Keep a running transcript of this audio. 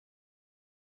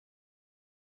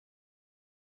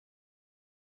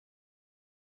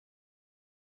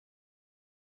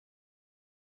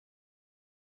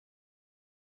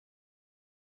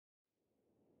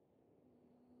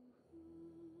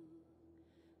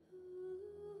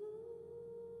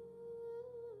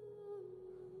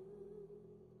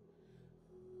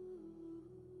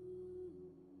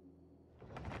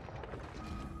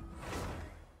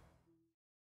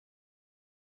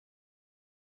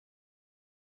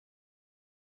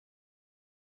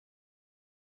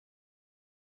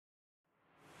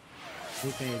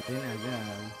Okay, din aga.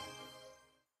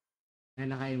 Ano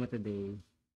nakain mo today?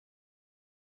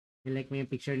 I-like mo yung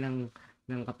picture ng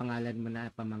kapangalan mo na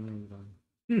pamangkin ko.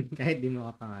 Kahit di mo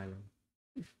kapangalan.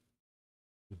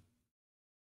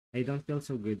 I don't feel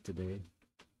so good today.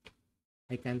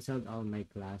 I canceled all my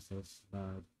classes,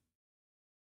 but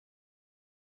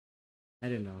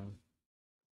I don't know.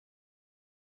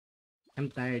 I'm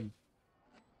tired.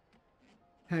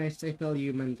 I feel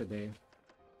human today.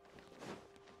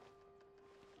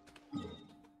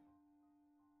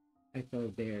 I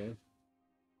feel there.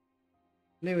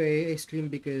 Anyway, I stream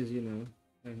because, you know,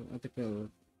 I want to feel.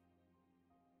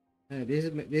 This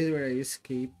is where I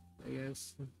escape, I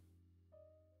guess.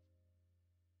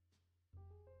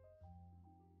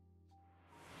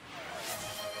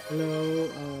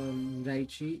 Hello,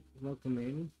 Raichi, welcome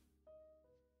in.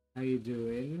 How you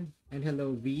doing? And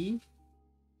hello, V,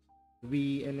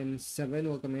 and then 7,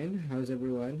 welcome in. How's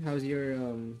everyone? How's your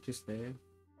Tuesday?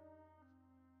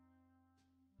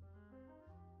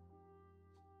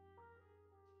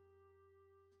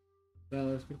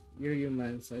 Well, you're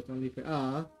human, so it's only for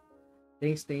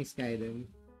thanks, Kaiden.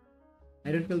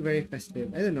 I don't feel very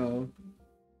festive. I don't know.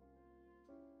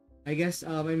 I guess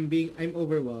I'm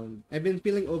overwhelmed. I've been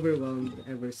feeling overwhelmed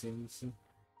ever since.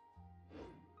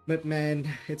 But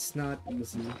man, it's not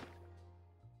easy.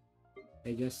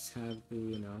 I just have to,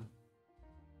 you know.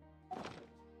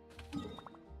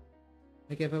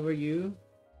 Okay, how are you?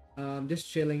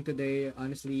 Just chilling today.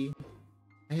 Honestly,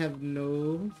 I have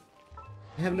no,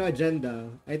 I have no agenda.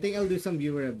 I think I'll do some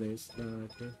viewer of this.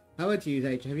 Okay. How about you,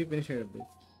 Zaichi? Have you finished your of this?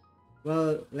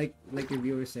 Well, like your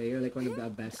viewers say, you're like one of the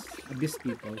best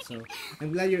people. So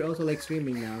I'm glad you're also like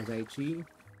streaming now, Zaichi.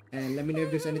 And let me know if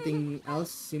there's anything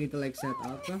else you need to like set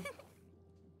up.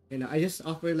 You know, I just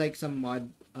offer like some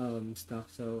mod stuff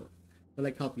so to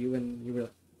like help you when you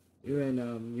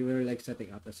were like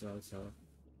setting up as well. So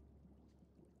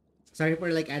sorry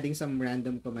for like adding some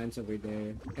random commands over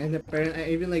there. And apparently I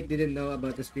even like didn't know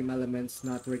about the stream elements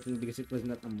not working because it was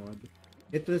not a mod.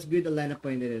 It was good Alana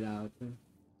pointed it out.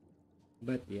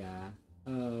 But yeah.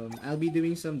 I'll be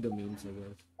doing some domains I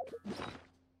guess.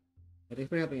 But thanks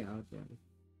for helping out, yeah.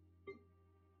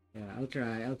 Yeah, I'll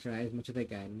try as much as I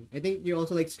can. I think you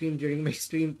also like stream during my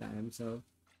stream time, so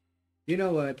you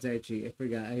know what, Zaichi? I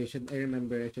forgot. I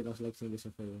remember I should also like sing this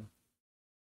for you.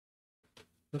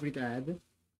 Feel free to add.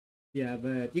 Yeah,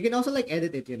 but you can also like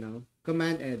edit it, you know.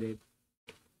 Command edit.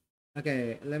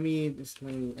 Okay, this is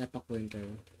my Epoch Winter.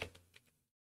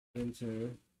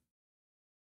 Winter.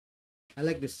 I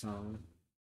like this song.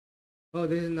 Oh,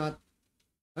 this is not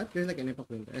what? There's like an Epoch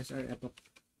Winter. SR Epoch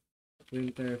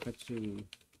Winter Fachi.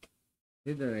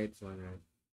 This is the right one, right?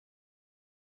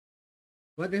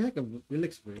 What, there's like a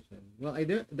lyrics version. Well, I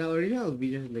do the original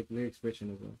video has like lyrics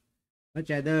version as well. But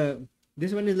yeah, the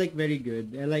this one is like very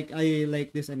good. I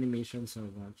like this animation so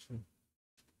much.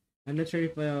 I'm not sure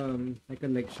if I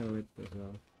can like show it as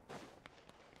well.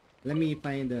 Let me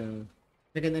find the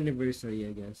second anniversary,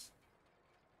 I guess.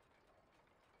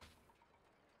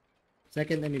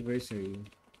 Second anniversary.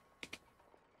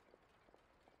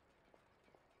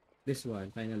 This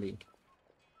one, finally.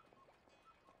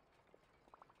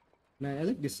 Man, I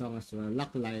like this song as well. Luck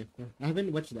Life. I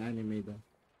haven't watched the anime though.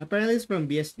 Apparently it's from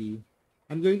BSD.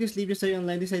 I'm going to sleep just so you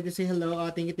online decided to say hello.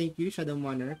 Thank you, Shadow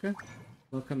Monarch.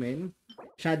 Welcome in.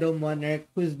 Shadow Monarch,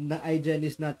 whose IGN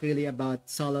is not really about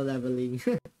solo leveling.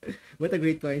 What a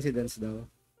great coincidence though.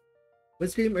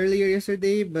 Was stream earlier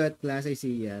yesterday, but class I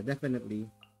see, yeah, definitely.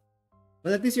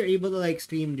 Well, at least you're able to like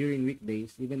stream during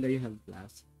weekdays, even though you have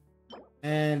class.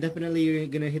 And definitely you're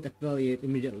gonna hit affiliate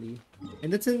immediately.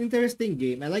 And that's an interesting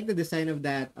game. I like the design of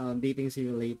that dating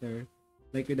simulator,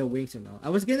 like with the wings and all. I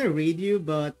was gonna raid you,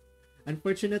 but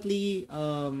unfortunately,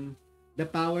 the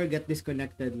power got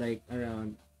disconnected like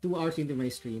around 2 hours into my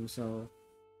stream, so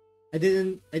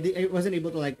I wasn't able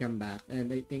to like come back,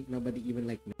 and I think nobody even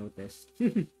like noticed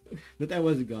that I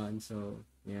was gone. So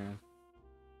yeah.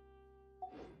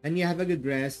 And you have a good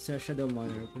rest, Shadow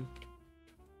Monarch.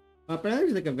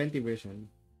 Apparently there's like a venti version.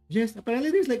 Just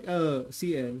apparently there's like a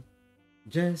CN.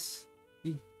 Just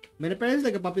man, apparently it's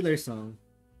like a popular song.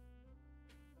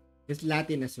 It's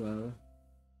Latin as well.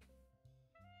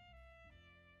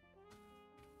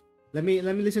 Let me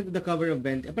listen to the cover of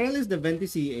Venti. Apparently it's the Venti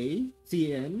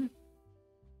CN.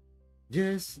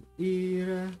 Just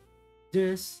ira,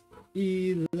 just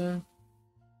ila.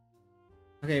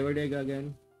 Okay, where do I go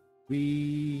again?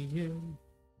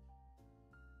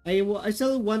 I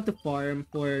still want to farm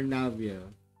for Navia.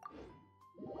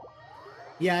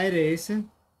 Yeah, it is.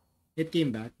 It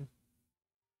came back.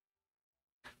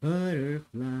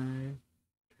 Butterfly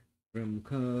from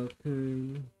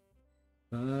cocoon.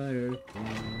 Butterfly,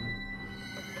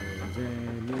 birds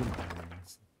and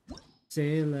birds,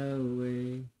 sail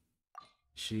away,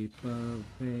 ship of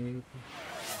faith,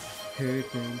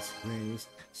 curtains raised,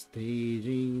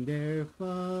 staging their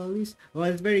follies. Oh,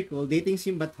 it's very cool. Dating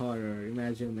sim but horror.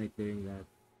 Imagine like doing that.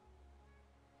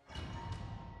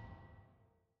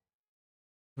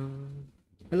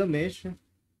 Hello, Mish.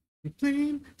 The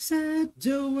flame set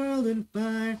the world on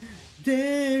fire.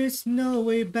 There is no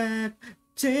way back.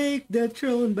 Take the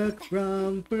throne back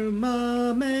from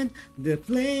firmament. The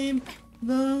flame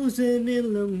glows in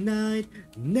long night.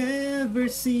 Never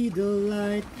see the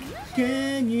light.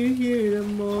 Can you hear the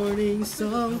morning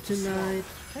song tonight?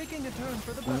 Taking a turn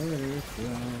for the Butterfly,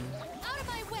 Out of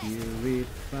my way!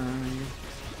 purify.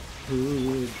 Who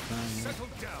would find Settle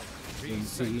down. Be in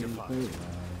simple sanctified.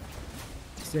 life?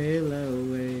 Sail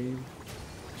away,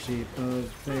 ship of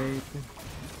faith,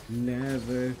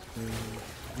 never fail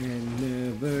and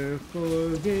never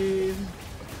forgive.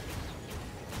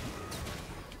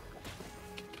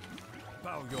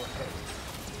 Bow your head.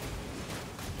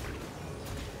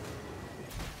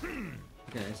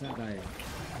 Okay, it's not dying.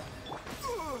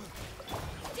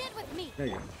 Stand with me! There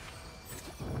you go.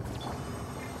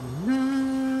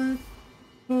 Not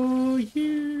for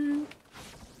you.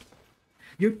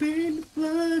 Your pain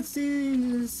floods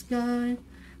in the sky.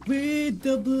 With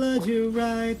the blood you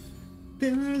write.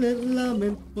 Let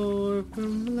lament pour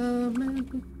from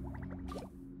lament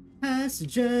has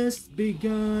just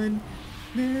begun.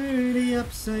 Nearly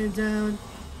upside down.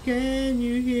 Can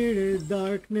you hear the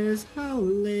darkness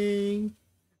howling?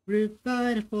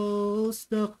 Revive the false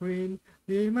doctrine.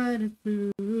 Reminded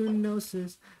through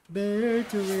gnosis. Better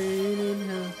to reign in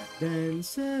hell than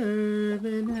serve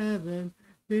in heaven.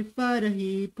 They fight a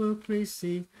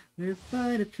hypocrisy, they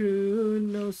fight a true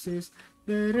gnosis.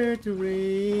 Better to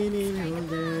reign in hell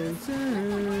than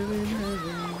serve in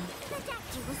heaven. The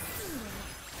doctor was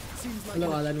seated. Seems like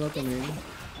Hello, Alan, welcome in.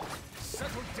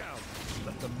 settle down.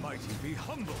 Let the mighty be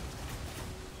humble.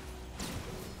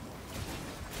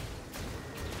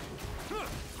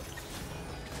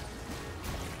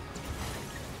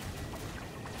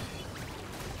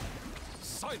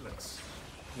 Silence.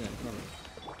 Yeah, come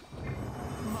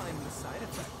on. Mind the side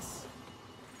effects.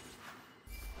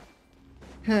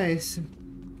 Nice.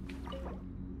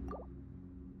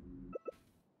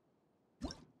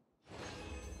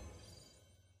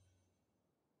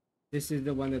 This is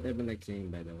the one that I've been like saying,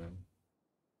 by the way.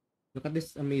 Look at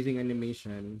this amazing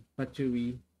animation.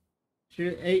 Patchouli.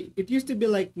 Sure, it used to be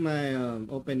like my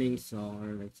opening song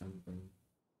or like something.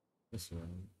 This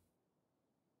one.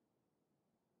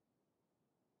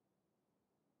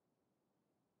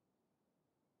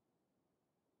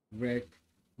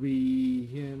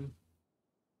 Requiem.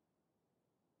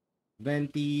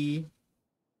 Venti.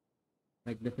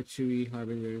 Like the Patchouli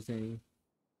Harbinger saying.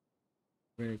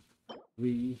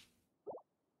 Requiem.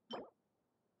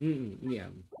 Yeah.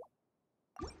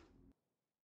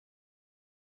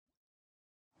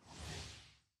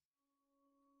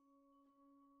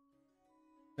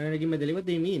 Parang naging madali. What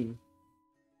do you mean?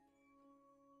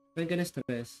 Parang ka na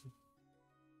stress.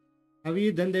 Have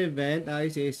you done the event? I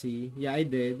see. Yeah, I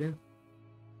did.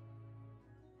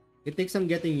 It takes some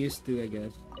getting used to, I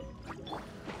guess.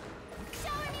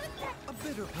 Shower me with that! A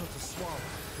bitter pill to swallow.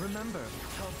 Remember,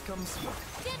 health comes first.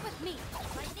 Stand with me!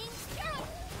 Lightning, you're up!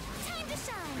 Time to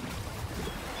shine!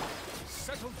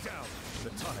 Settle down.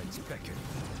 The tides beckon.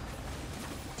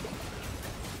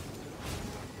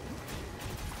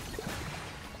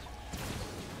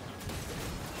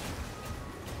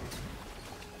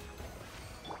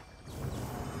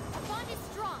 A bond is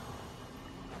strong!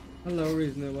 Hello,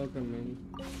 Rizna. Welcome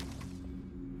in.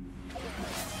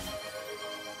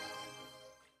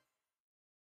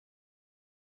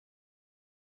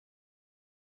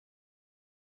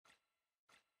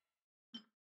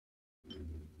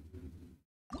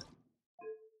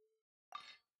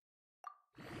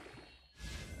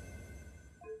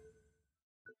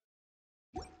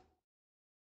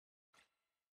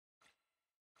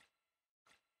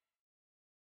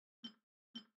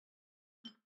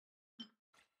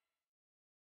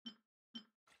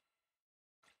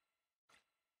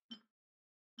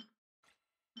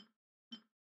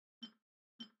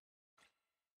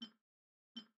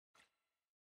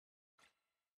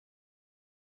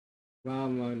 Wow,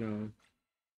 no.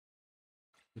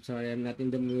 I'm sorry, I'm not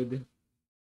in the mood.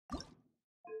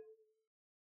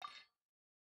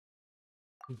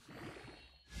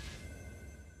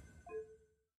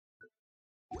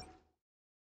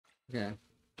 Okay.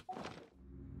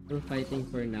 Still fighting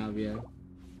for Navia.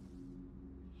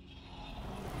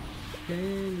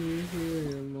 Can you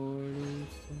hear the morning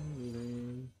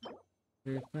sun?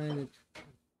 They find it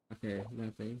Okay,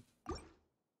 nothing.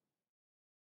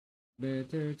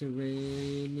 Better to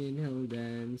reign in hell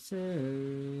than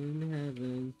serve in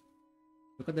heaven.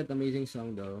 Look at that amazing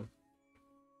song though.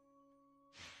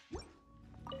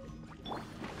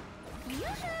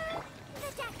 Yoo-hoo!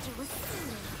 The doctor was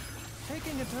singing.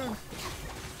 Taking a turn.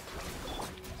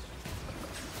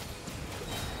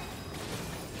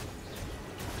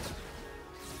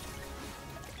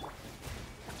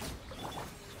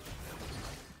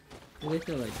 I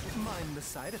feel like Mind the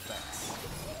side effects.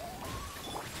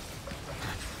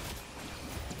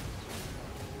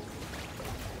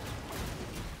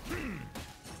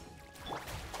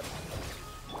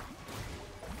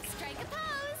 Strike a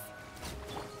pose.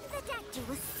 The doctor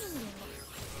was singing.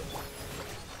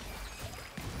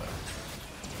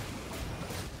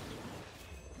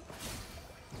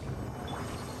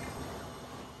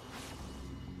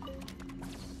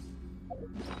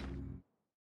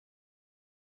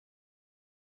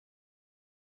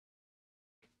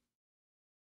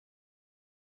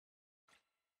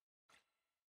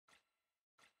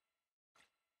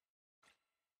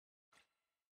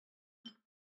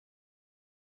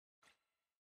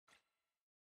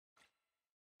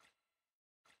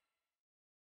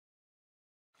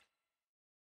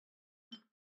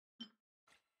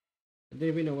 I don't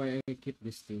even know why I keep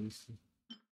these things.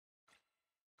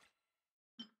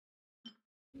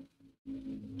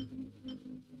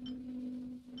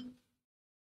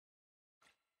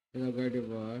 Hello,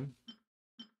 Gardevoir.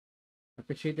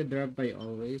 Appreciate the drop by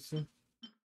always.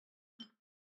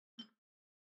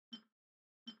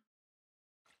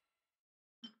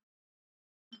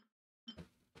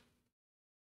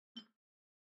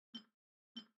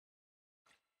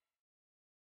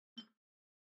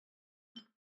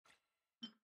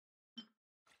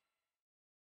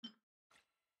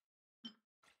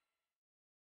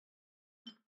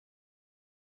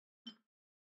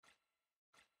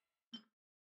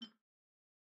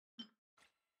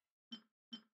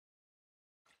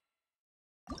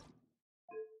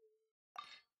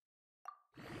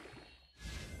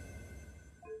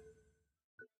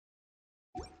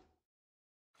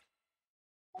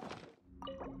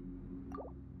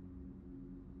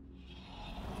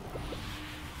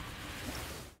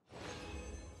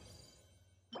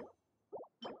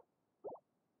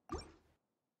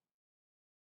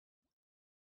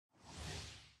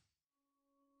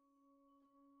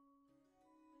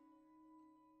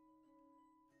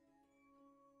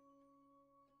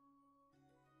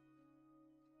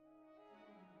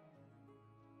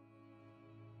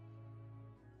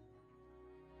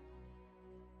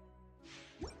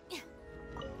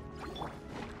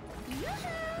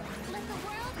 Yoo-hoo! Let the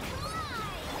world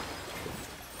collide!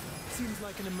 Seems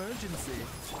like an emergency.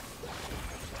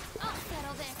 I'll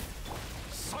settle this.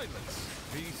 Silence!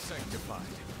 Be sanctified.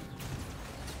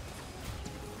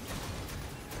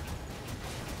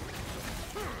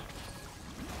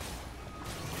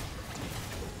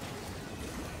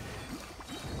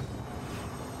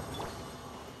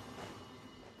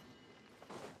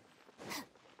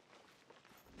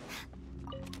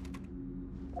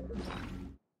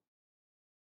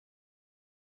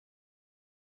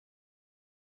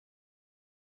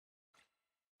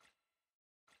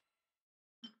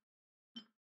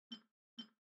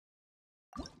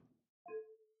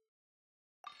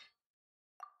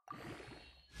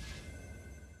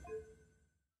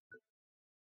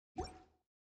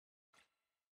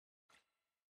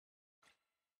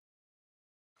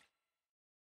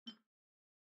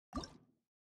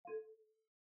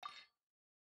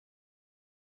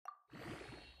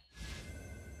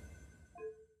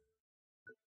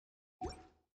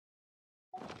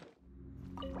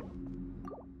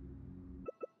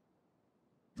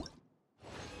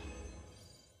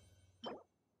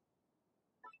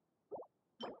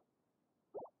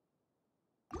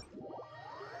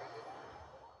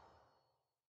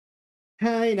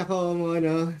 Hi, nako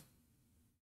Mono.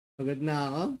 Pagod na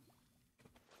ako.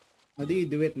 How do you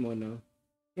do it, Mono?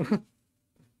 5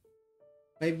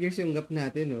 years yung gap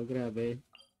natin, oh. Grabe.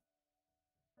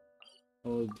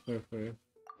 Old fur.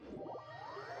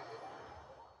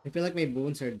 I feel like my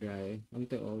bones are dry. I'm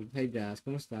too old. Hi, Jazz.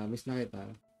 Kumusta? Miss na kita.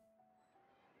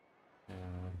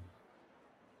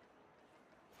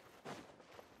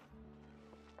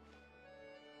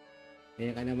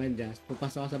 Kaya ka naman, Jazz.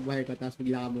 Pupasok ka sa buhay ko, tapos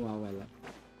bigla ka mawawala.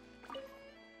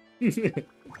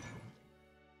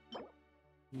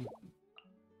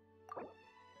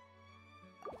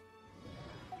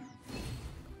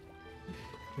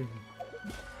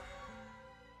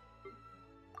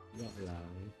 Joke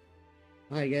lang.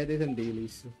 Okay, get it some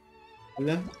dailies.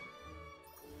 Wala?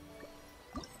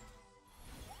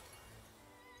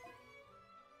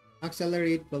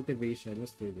 Accelerate cultivation.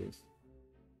 Let's do this.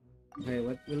 Okay,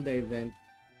 what will the event?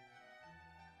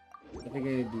 What am I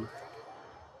gonna do?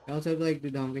 I also like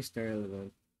the Donkey Star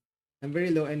event. I'm very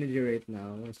low energy right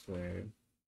now, I swear.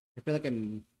 I feel like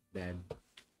I'm dead.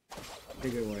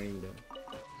 Trigger warning though.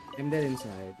 I'm dead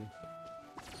inside.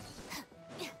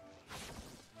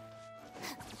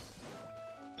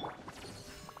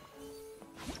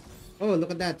 Oh,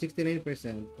 look at that,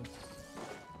 69%.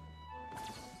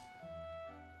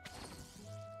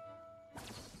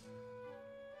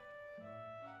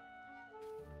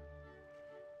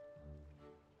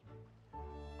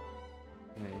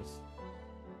 Nice.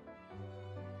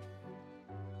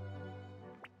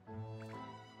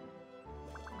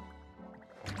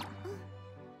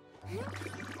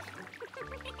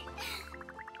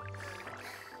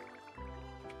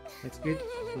 Let's get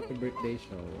happy birthday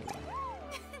show.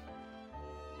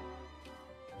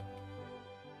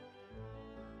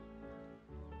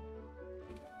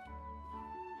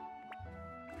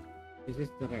 Is this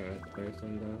the correct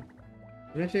person though?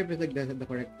 I'm not sure if it's like the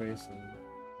correct person.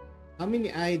 How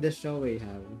many eye does Shoei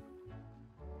have?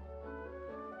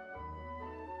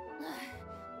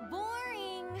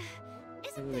 Boring.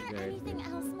 Isn't Something like there that. anything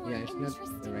else more Yeah, it's not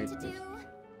interesting the right to do? person.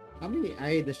 How many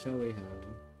eye does Shoei have?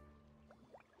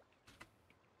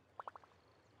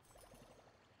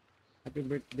 Happy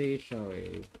birthday,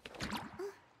 Shoei.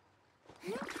 I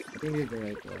think it's the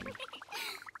right one.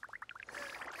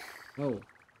 Oh,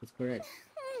 it's correct.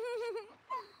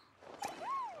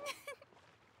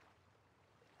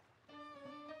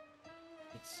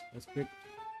 Let's put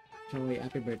Shoei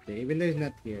happy birthday, even though he's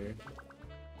not here.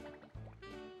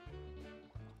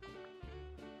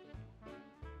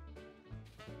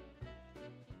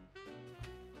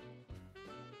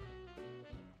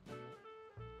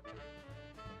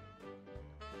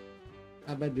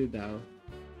 Abadu daw.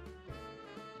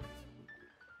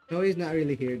 Shoei's not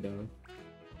really here though.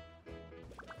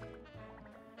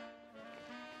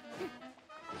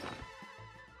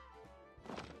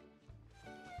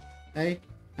 Ay,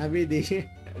 happy day.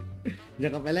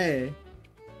 Diyan ka pala eh.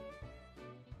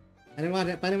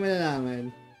 Paano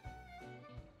malalaman?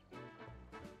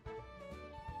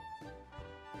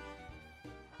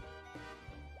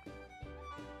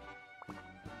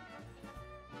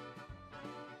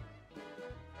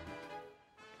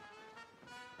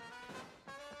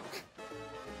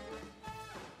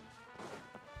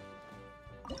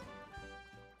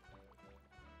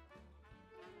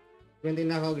 Kwento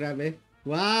na ako, grabe.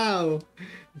 Wow!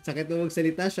 Sakit mo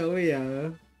magsalita, Shoei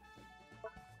ah.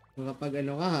 Kapag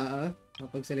ano ka ha,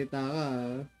 kapag salita ka ha.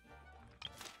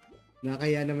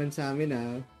 Nakakaya naman sa amin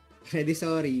ah. Ready,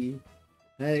 sorry.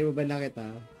 Narinig mo ba na kita?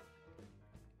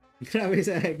 Grabe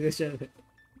sa siya.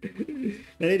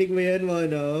 Narinig mo yun mo,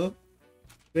 no?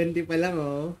 20 pa lang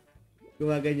oh.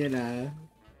 Gumaganyan na.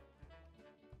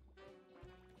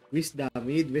 Wisdom,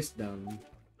 we need wisdom.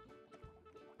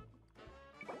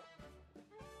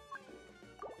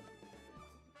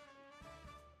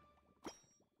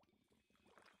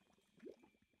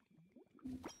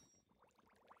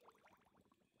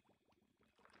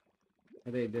 How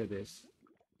do I do this?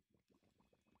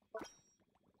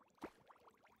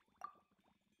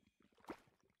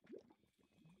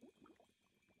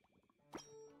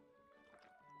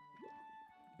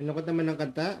 Ang lungkot naman ng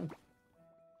kanta.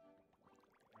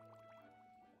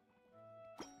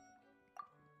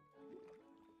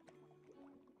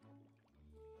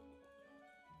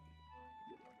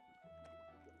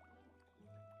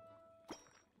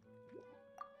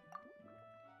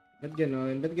 Ba't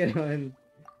ganon? Ba't ganon?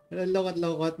 Ang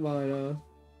lokot-lokot mo, ano?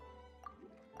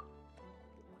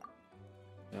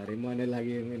 Sorry mo na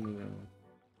lagi yung ano.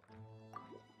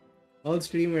 Old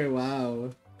streamer,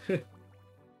 wow.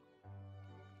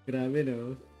 Grabe,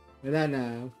 no? Wala na.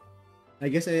 I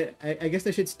guess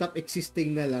I should stop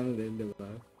existing na lang din, di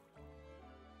ba?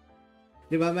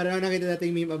 Di ba? Marami nakita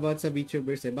natin meme about sa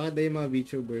VTubers eh. Bakit daw yung mga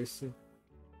VTubers?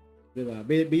 Di ba?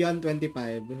 Beyond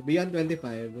 25. Beyond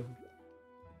 25.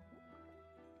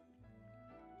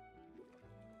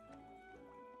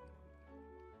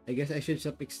 I guess I should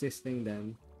stop existing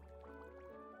then.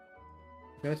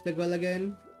 So what's the goal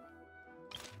again?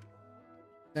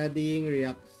 Studying,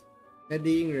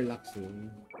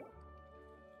 relaxing.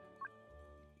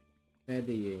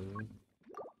 Studying.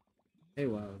 Hey,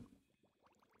 wow.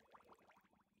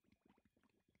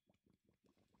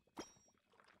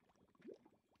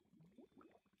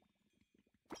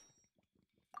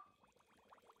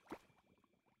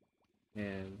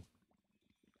 And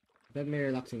that may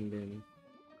relaxing din.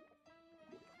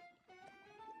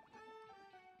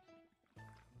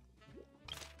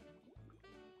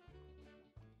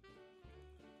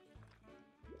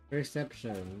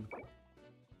 Perception.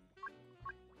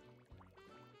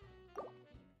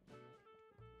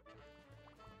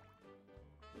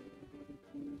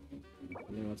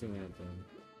 Ano nga ito?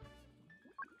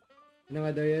 Ano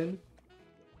nga daw yan?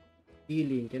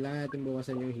 Healing. Kailangan natin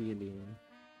bukasan yung healing.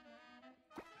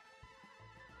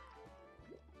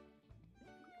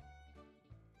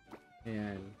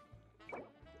 Ayan.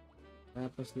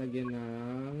 Tapos lagyan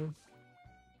ng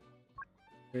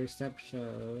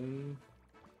perception.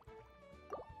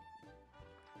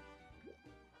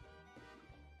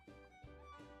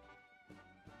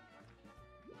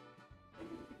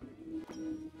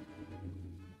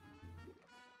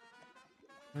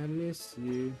 I miss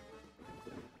you.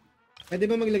 Pwede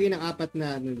ba maglagay ng 4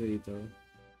 na ano dito?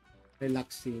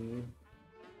 Relaxing.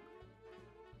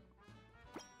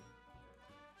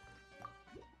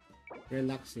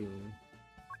 Relaxing.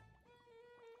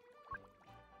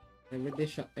 Everyday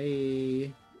siya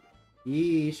ay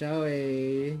siya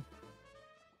ay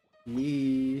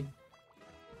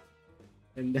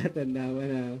tanda mo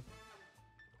na.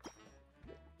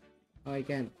 Oh, I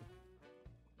can't.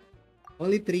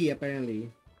 Only 3 apparently.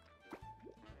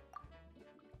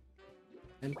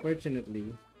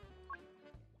 Unfortunately.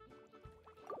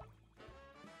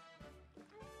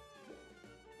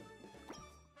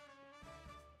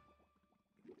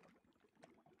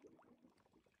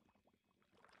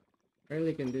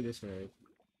 Barely can do this right.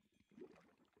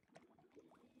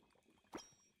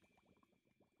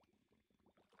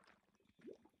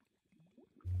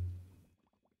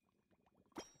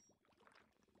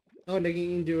 Oh,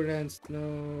 naging endurance.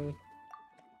 No.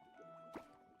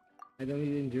 I don't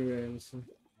need endurance.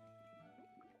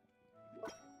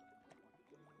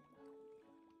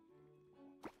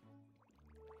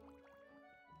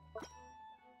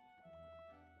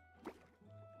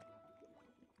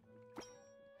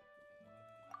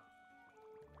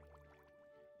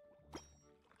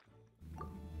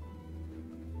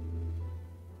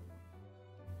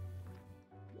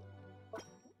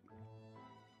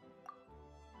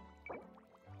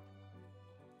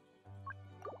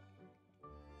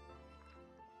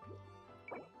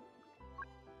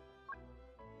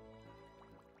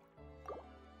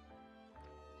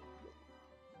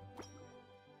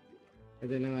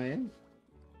 Ito na nga yan.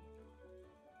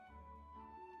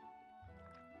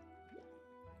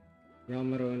 Hindi ako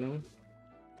marunong.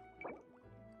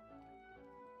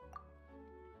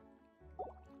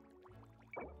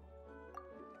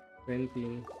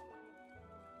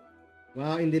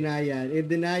 Wow, in denial. In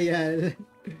denial.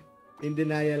 In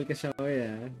denial ka siya,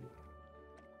 ah.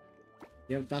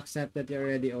 You have to accept that you're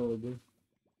already old.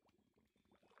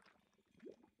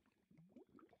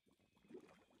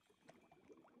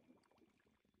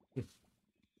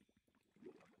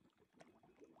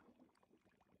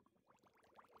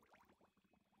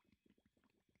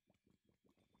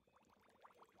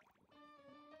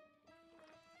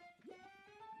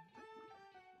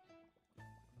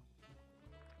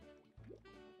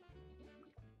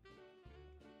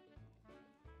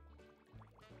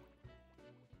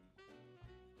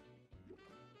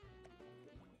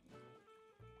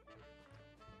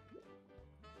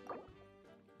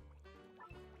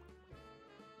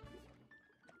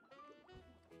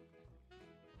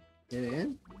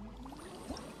 Yan.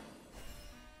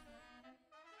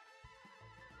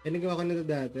 Nagawa ko na ito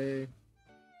dati.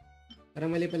 Parang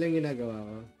mali pala yung ginagawa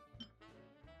ko.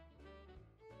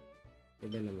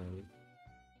 Iba naman.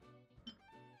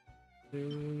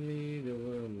 Only the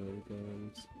woman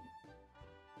comes.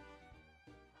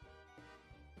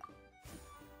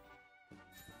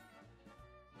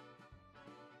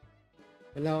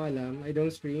 Wala ko alam. I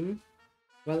don't stream.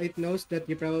 Well, it knows that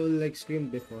you probably like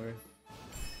streamed before.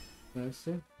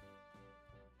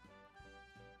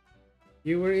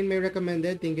 You were in my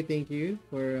recommended. Thank you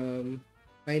for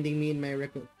finding me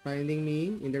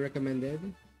in the recommended.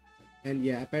 And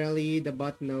yeah, apparently the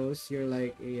bot knows you're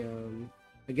like a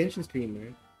Genshin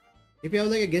streamer. If you have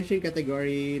like a Genshin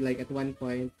category, like at one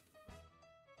point,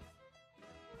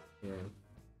 yeah.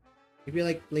 If you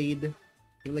like played,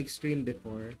 you like streamed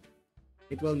before,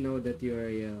 it will know that you're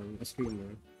a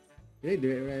streamer. Did I do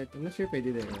it right? I'm not sure if I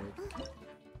did it right.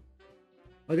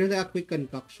 Oh, there's like a quick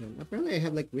concoction. Apparently I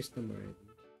have like wisdom already.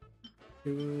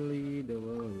 Truly the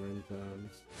woman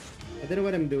comes. I don't know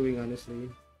what I'm doing, honestly.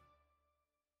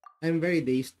 I'm very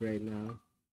dazed right now.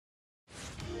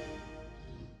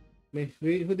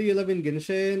 Who do you love in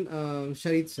Genshin?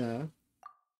 Sharitza.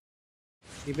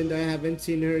 Even though I haven't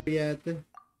seen her yet.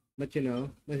 But you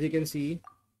know, as you can see,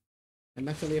 I'm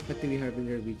actually a Fatui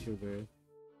Harbinger VTuber.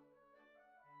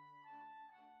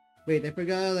 Wait, I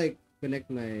forgot to like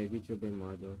connect my VTuber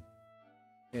model.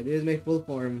 Yeah, this is my full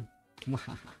form.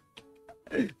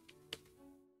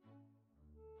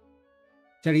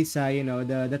 Charissa, you know,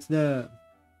 the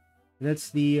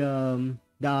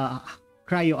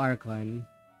cryo archon,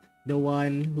 the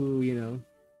one who, you know,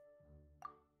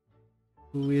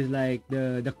 who is like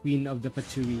the queen of the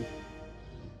patchouli.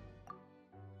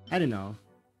 I don't know.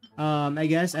 I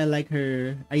guess I like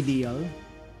her ideal.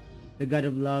 The god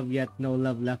of love, yet no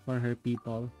love left for her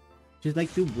people. She's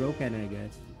like too broken, I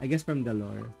guess. I guess from the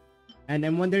lore. And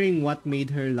I'm wondering what made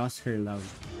her lost her love.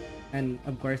 And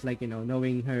of course, like, you know,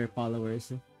 knowing her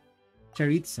followers.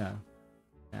 Charitza.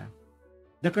 Yeah.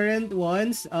 The current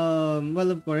ones,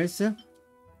 well, of course,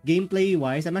 gameplay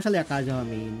wise, I'm actually a Kazuha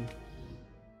main.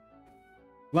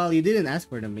 Well, you didn't ask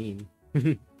for the main.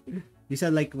 You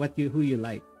said like who you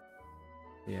like.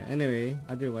 Yeah, anyway,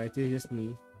 otherwise, it's just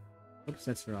me. Oops,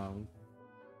 that's wrong.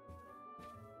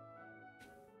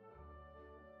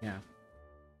 Yeah.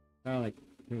 I like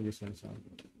doing this one song.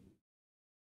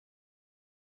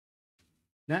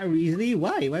 Not Risley?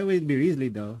 Why? Why would it be Risley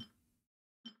though?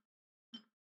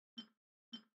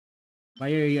 Why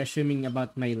are you assuming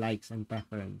about my likes and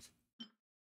preference?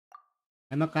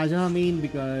 I'm a Kazuha main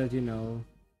because, you know,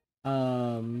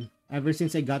 ever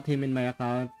since I got him in my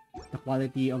account, the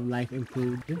quality of life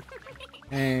improved.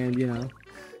 And, you know,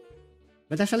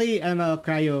 but actually, I'm a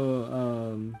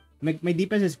cryo, my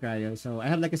DPS is cryo, so I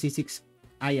have like a C6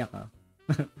 Ayaka.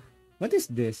 What is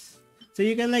this? So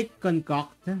you can like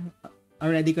concoct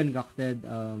already concocted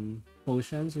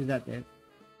potions, is that it?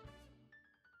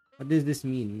 What does this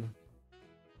mean?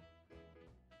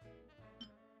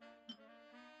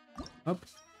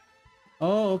 Oops.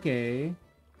 Oh, okay.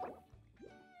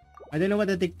 I don't know what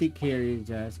the tick here is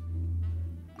just.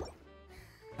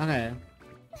 Okay.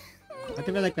 What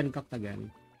if I like concoct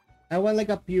again? I want like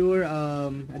a pure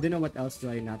I don't know what else do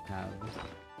I not have.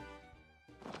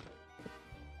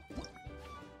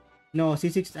 No,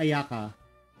 C6 Ayaka.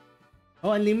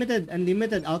 Oh,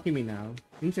 unlimited alchemy now.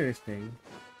 Interesting.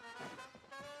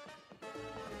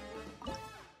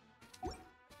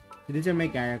 So these are my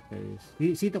characters.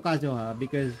 See to Kazuha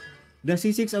because the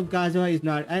C6 of Kazuha is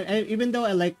not even though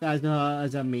I like Kazuha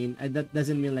as a main, that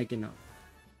doesn't mean like, you know,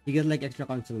 you get like extra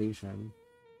consolation.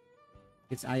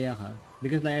 It's Ayaka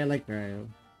because like I like Ryo.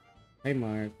 Hi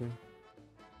Mark.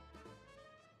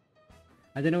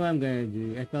 I don't know what I'm gonna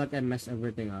do. I feel like I messed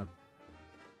everything up.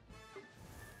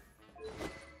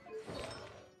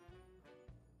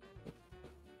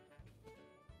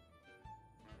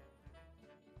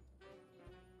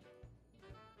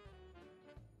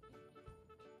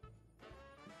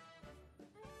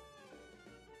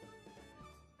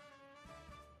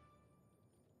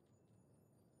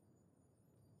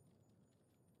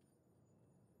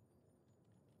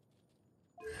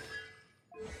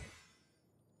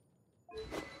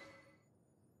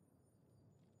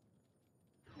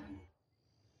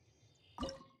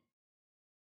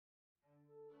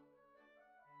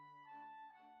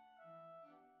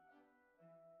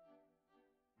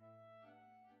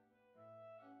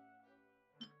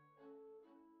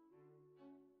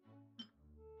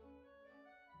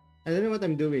 I don't know what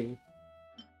I'm doing.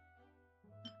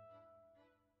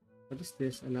 What is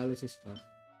this analysis stuff?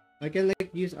 I can like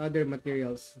use other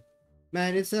materials.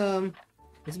 Man, it's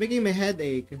making my head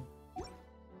ache.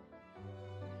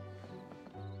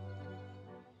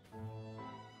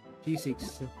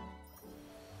 G6.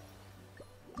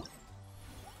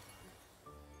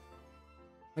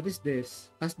 What is this?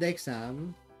 Pass the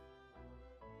exam.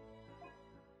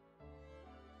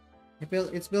 It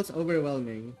feels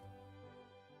overwhelming.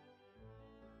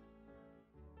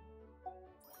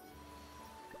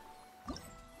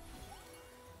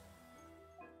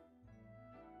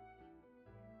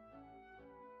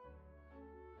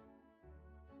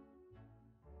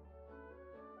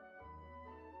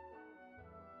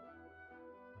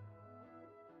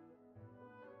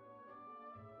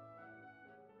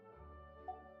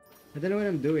 I don't know what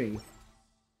I'm doing.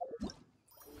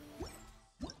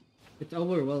 It's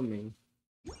overwhelming.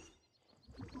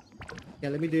 Yeah,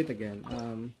 let me do it again.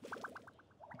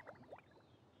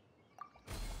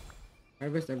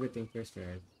 Harvest everything first,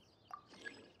 right?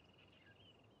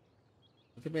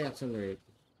 What if I accelerate?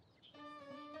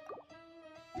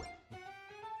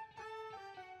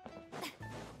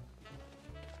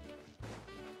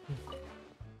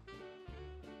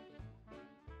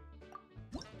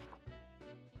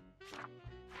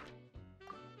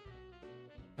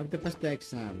 I have to pass the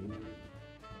exam.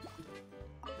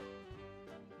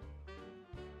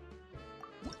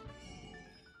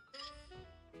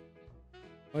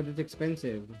 Oh, that's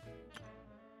expensive.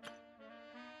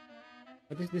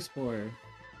 What is this for?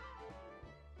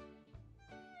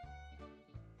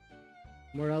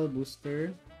 Morale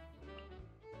booster.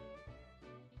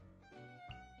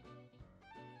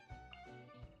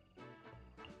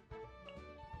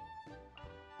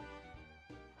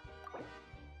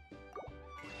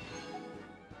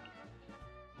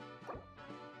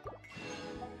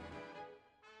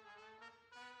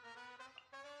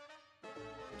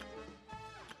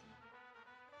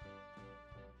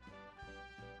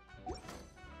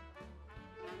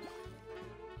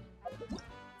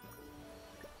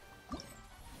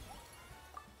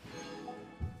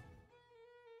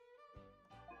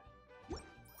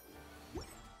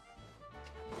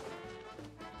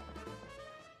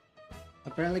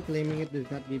 Apparently claiming it does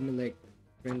not give me like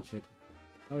friendship.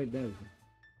 Oh, it does.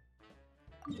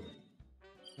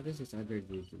 What is this other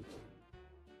duties?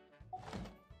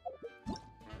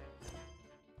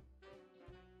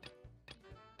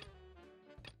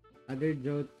 Other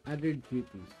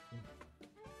duties.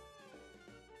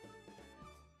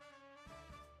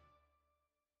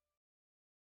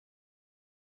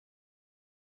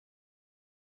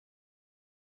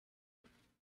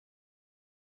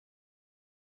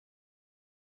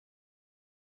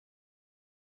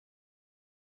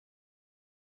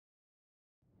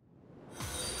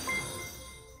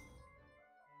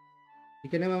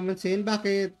 Hindi ka na mamansin,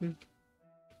 bakit?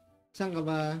 Saan ka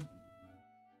ba?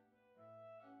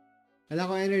 Wala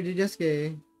ko energy just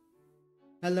kay.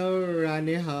 Hello,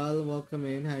 Rani Hall. Welcome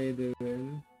in. How you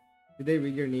doing? Did I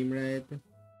read your name right?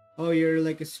 Oh, you're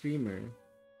like a streamer.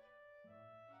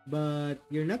 But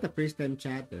you're not a first-time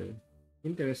chatter.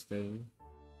 Interesting.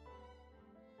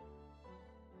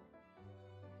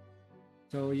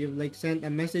 So you've like sent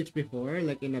a message before,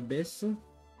 like in Abyss?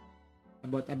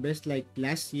 About Abyss like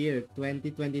last year,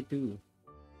 2022.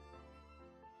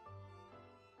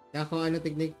 Kaya ako ano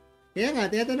technique? Kaya nga,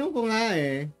 tinatanong ko nga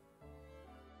eh.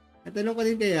 Natanong ko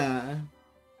din kaya.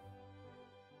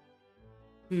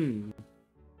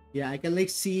 Yeah, I can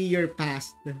like see your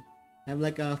past. I'm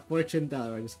like a fortune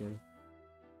teller. I'm just kidding.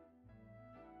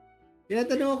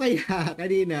 Tinatanong ko kaya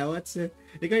kanina,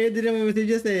 ikaw yun din naman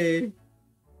messages eh.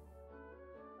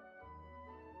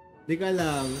 Di ko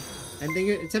alam.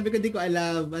 Sabi ko di ko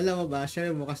alam. Alam mo ba?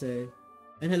 Share mo kasi.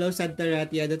 And hello,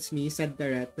 Santarat. Yeah, that's me,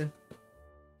 Santarat.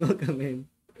 Welcome in.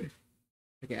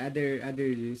 Okay, other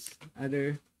duties.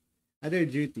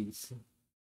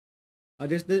 Oh,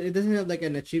 it doesn't have like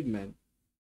an achievement.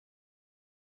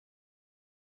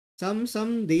 Some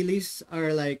dailies are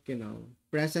like, you know,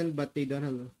 present but they don't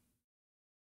have.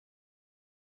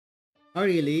 Oh,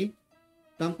 really?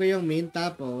 Tom ko yung main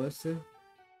tapos,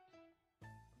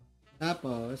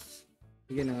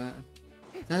 sige na nga.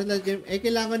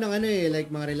 Kailangan ko ng ano eh, like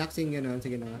mga relaxing gano'n.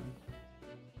 Sige na nga.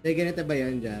 Sige, ganito ba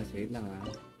yun, Jazz? Wait lang ah.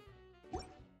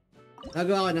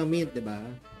 Nagawa ko ng mint, diba?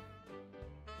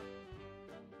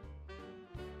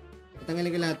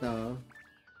 Tanggalin ko lahat to.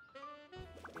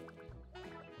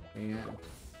 Okay nga.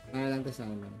 Para lang to sa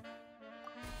ano.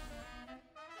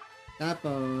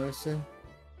 Tapos,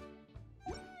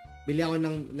 bili ako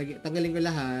ng, tanggalin ko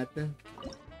lahat.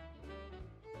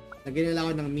 Lagyan nila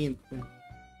ako ng mint.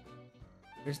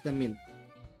 Where's the mint?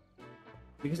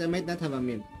 Because I might not have a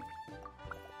mint.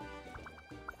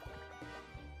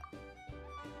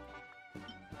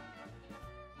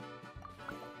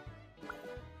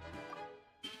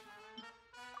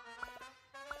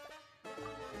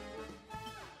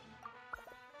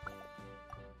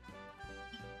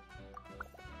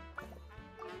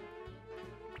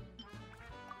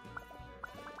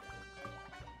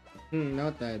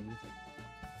 Noted.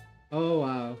 Oh,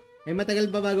 wow. Eh, matagal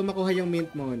ba bago makuha yung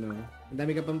mint mo, no? Ang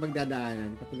dami ka pang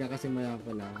pagdadaanan kapag kasi maya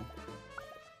ko lang.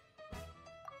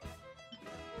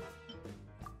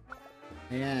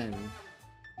 Ayan.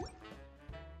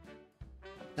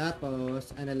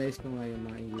 Tapos, analyze ko nga yung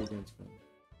mga ingredients ko.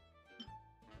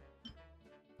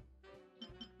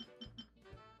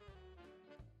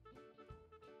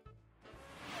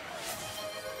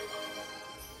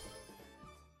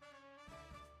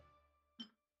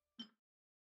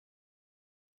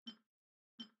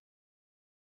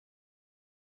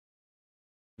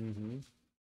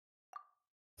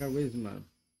 Charisma.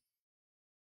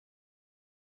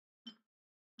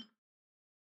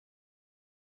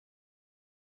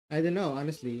 I don't know,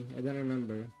 honestly. I don't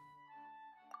remember.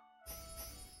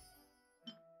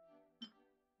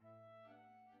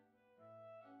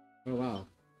 Oh, wow.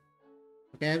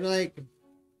 Okay, I have to like...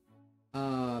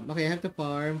 okay, I have to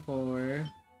farm for...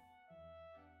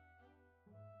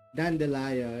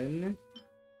 Dandelion.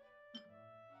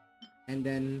 And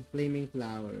then flaming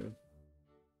flower.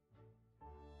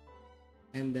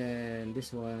 And then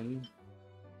this one.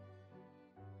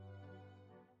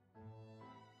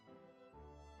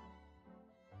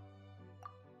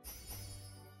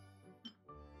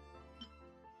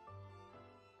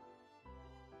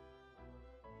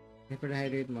 For the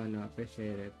hydrate mo, no?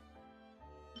 Appreciate it.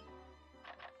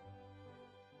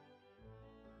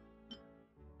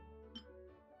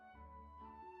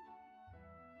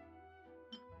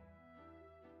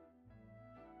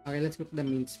 Okay, let's cook the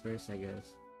mints first, I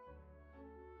guess.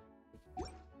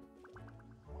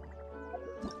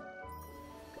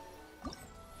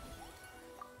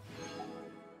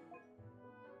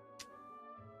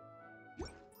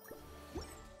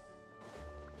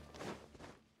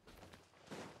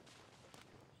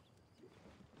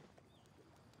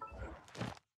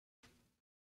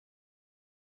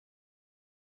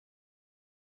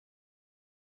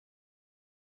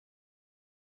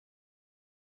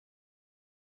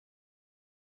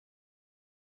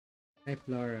 Hi,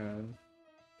 Flora.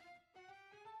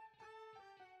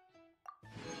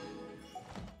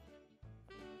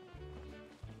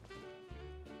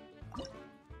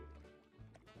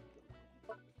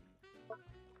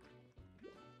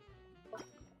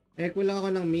 Kulang ako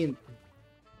ng mint.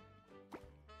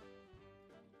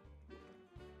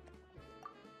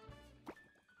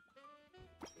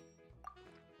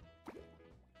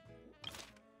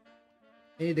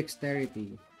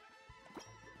 Dexterity.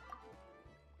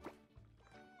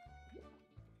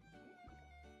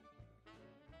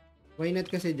 Why not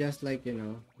kasi just like, you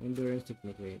know, endurance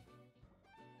technique, wait.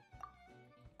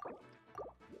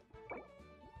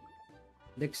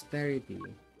 Dexterity.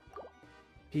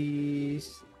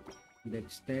 Peace.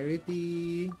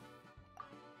 Dexterity.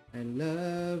 And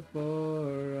love for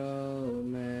all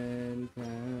mankind.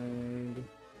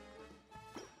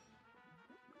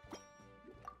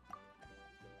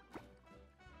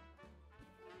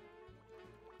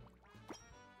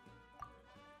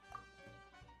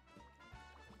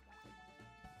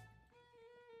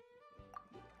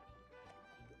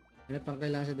 Ano pang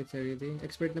kailangan sa dexterity?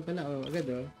 Expert na pala. Oh, agad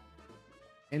oh.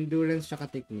 Endurance tsaka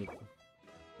technique.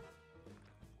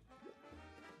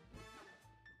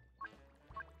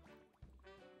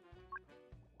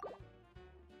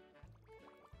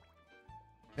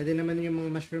 Pwede naman yung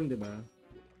mga mushroom, di ba?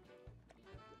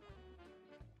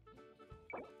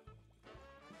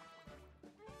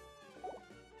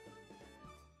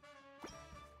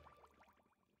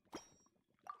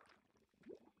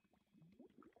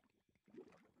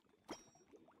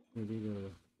 Hindi ko.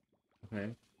 Okay.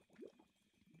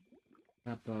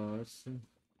 Tapos,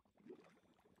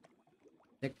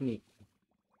 technique.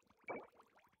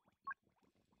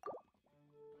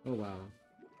 Oh, wow.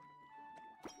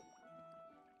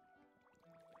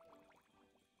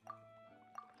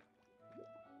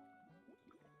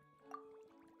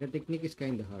 The technique is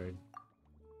kind of hard.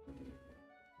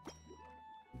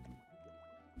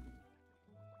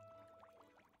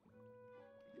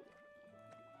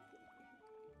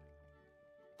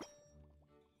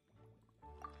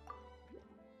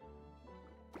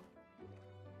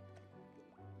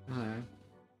 Ah.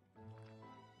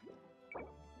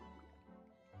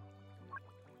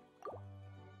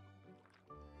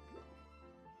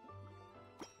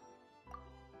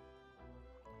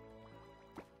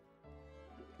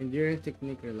 Endurance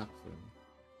technique relaxing.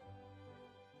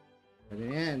 Ano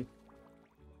yan?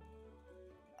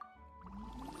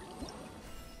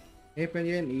 Hey, friend,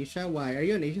 you're in Asia? Why? Are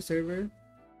you on Asia server?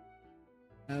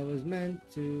 I was meant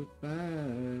to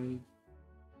find.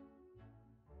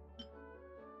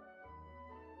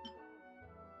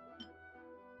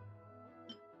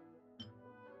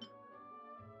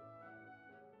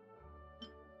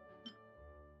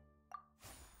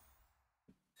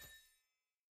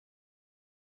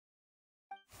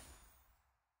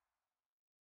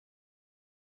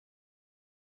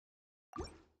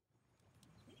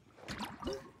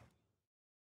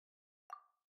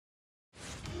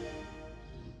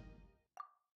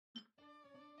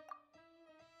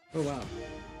 Oh, wow.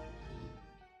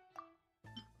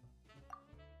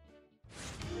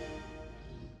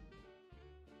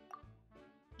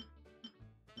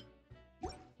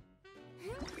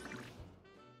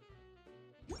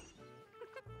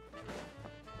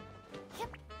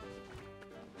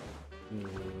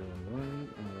 One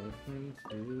elephant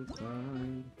to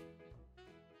find.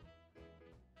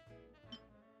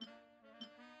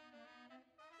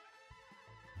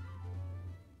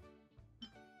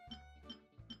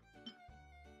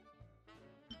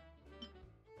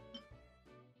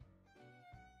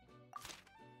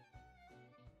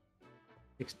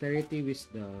 Dexterity,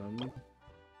 wisdom.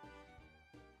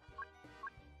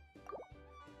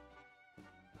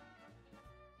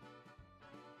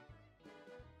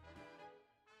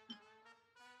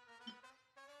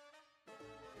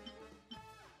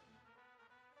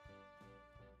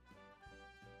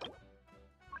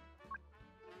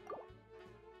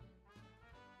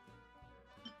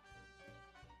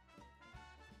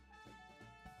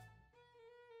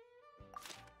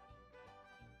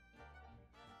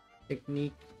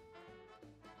 Technique.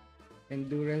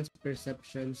 Endurance,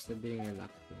 perception, studying,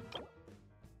 relaxing.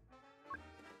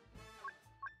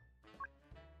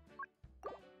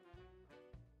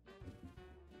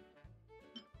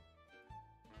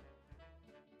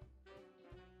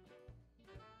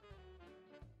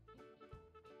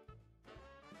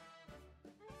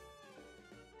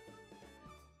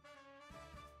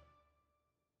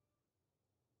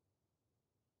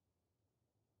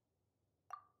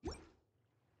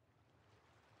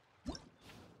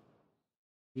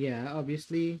 Yeah,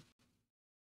 obviously.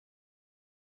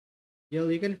 You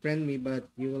can friend me, but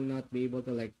you will not be able to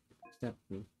like accept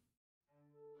me.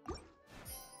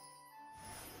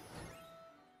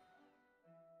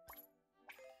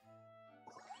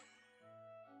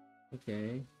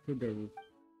 Okay, to the roof.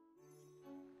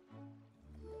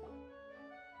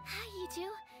 Hi, you two.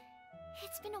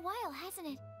 It's been a while, hasn't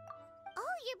it?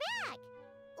 Oh, you're back!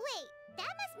 Wait, that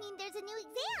must mean there's a new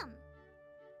exam!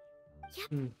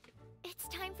 Yep, it's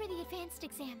time for the advanced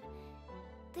exam.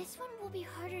 This one will be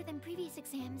harder than previous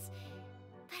exams,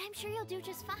 but I'm sure you'll do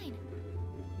just fine.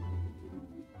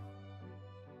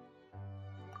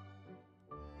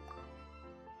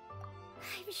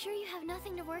 I'm sure you have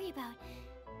nothing to worry about.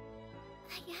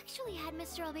 I actually had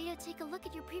Mr. Albedo take a look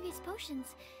at your previous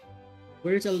potions.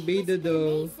 Where's He was Albedo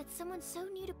though? amazed that someone so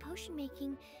new to potion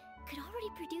making could already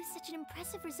produce such an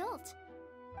impressive result.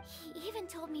 He even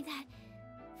told me that,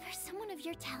 for someone of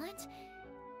your talent,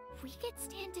 we could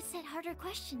stand to set harder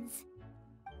questions.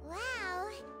 Wow.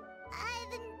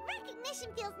 The recognition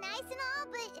feels nice and all,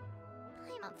 but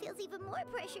Paimon feels even more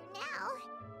pressure now.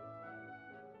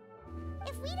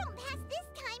 If we don't pass this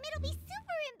time, it'll be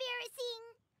super embarrassing.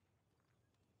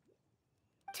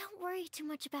 Don't worry too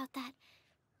much about that.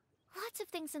 Lots of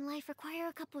things in life require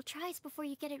a couple tries before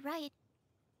you get it right.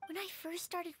 When I first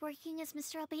started working as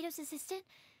Mr. Albedo's assistant,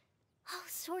 all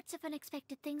sorts of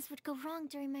unexpected things would go wrong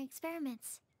during my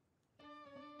experiments.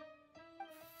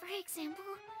 For example,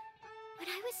 when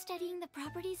I was studying the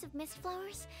properties of mist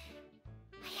flowers,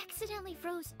 I accidentally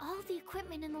froze all the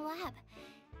equipment in the lab.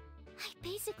 I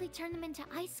basically turned them into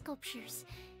ice sculptures.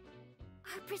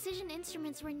 Our precision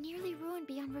instruments were nearly ruined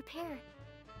beyond repair.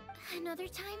 Another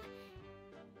time,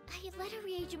 I let a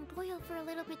reagent boil for a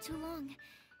little bit too long,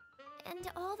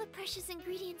 and all the precious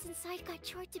ingredients inside got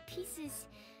charred to pieces.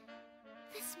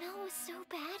 The smell was so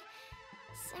bad,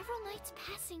 several nights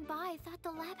passing by thought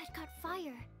the lab had caught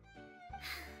fire.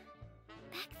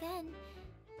 Back then,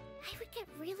 I would get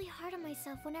really hard on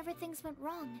myself whenever things went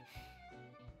wrong.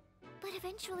 But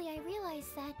eventually I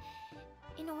realized that,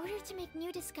 in order to make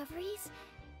new discoveries,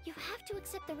 you have to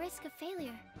accept the risk of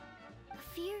failure. A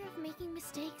fear of making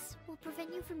mistakes will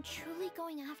prevent you from truly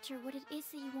going after what it is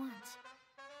that you want.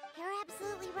 You're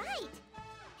absolutely right!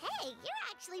 Hey, you're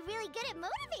actually really good at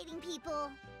motivating people!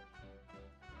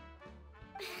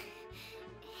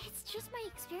 It's just my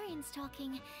experience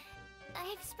talking.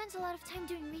 I've spent a lot of time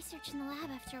doing research in the lab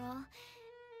after all.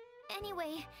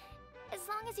 Anyway, as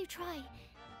long as you try,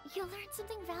 you'll learn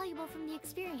something valuable from the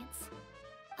experience.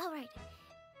 Alright,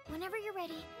 whenever you're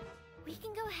ready, we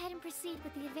can go ahead and proceed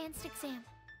with the advanced exam.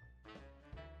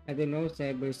 I don't know,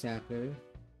 Cyber Sacker.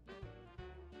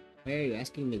 Why are you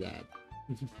asking me that?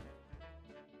 Can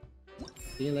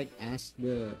you like ask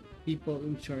the people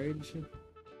in charge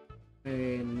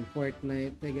in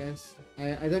Fortnite, I guess?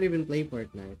 I don't even play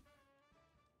Fortnite.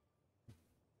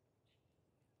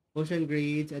 Potion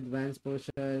grades, advanced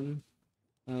potion,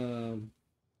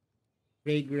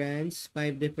 fragrance,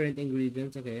 5 different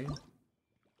ingredients, okay.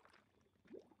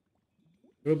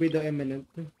 Ruby the Eminent.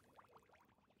 So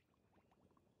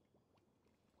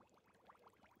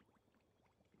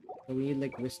we need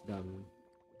like wisdom.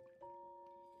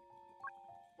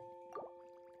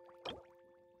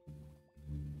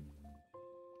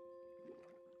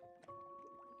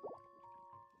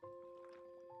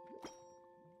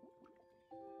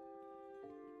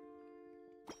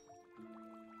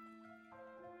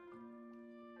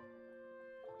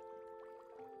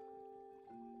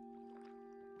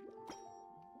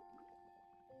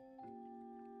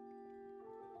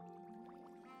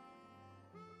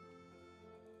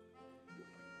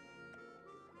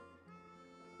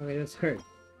 Okay, that's hurt.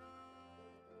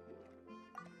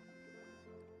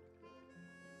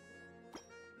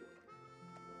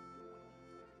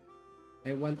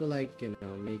 I want to like, you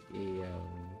know, make a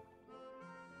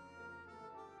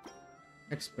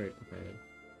expert, okay.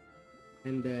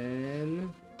 And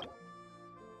then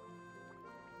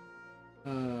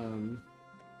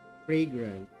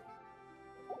fragrant.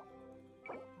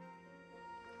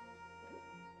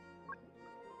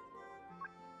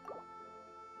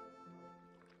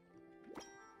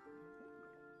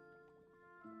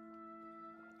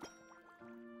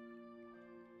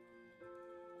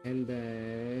 And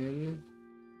then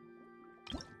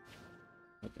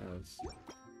what else?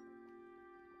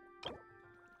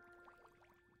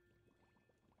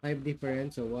 5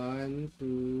 different, so 1,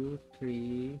 2,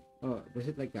 3. Oh, does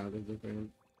it like count as different?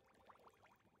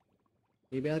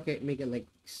 Maybe I'll make it like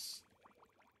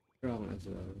strong as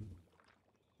well.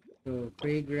 So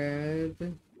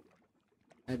fragrant,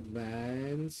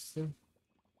 advanced.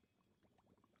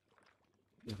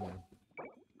 Okay.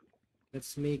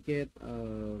 Let's make it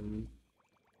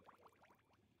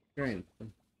strength.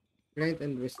 Strength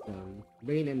and wisdom.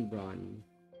 Brain and brawn.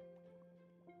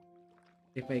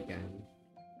 If I can.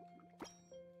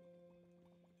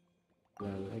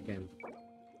 Well, I can.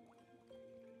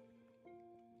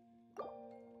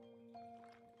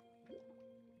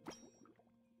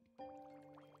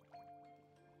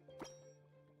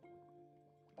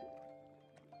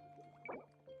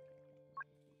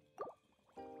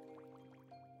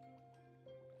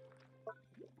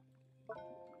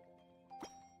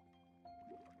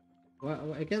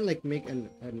 Well, I can like make an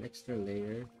extra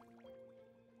layer.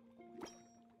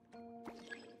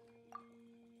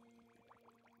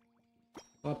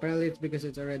 Well, apparently it's because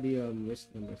it's already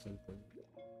wisdom or something.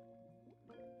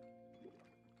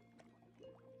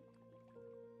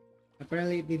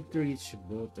 Apparently it needs to reach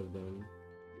both of them.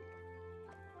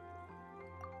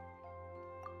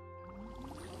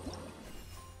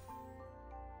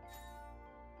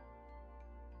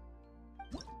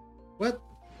 What?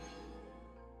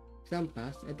 Some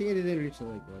passed? I think I didn't reach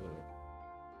like one of it.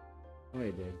 Oh,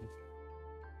 I did.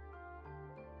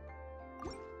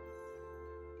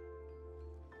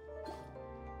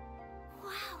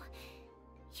 Wow.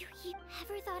 You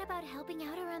ever thought about helping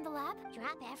out around the lab?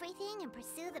 Drop everything and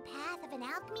pursue the path of an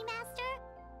alchemy master?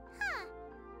 Huh.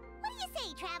 What do you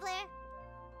say, traveler?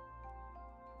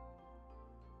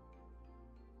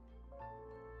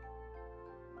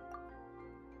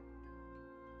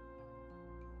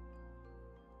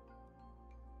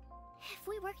 If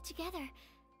we work together,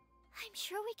 I'm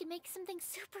sure we can make something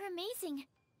super amazing.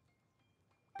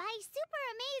 By super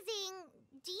amazing,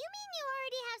 do you mean you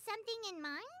already have something in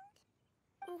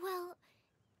mind? Well,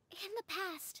 in the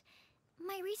past,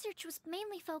 my research was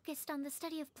mainly focused on the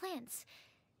study of plants.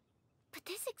 But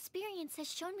this experience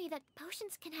has shown me that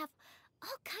potions can have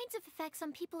all kinds of effects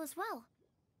on people as well.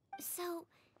 So,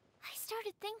 I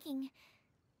started thinking,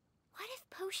 what if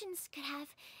potions could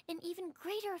have an even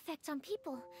greater effect on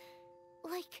people?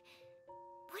 Like,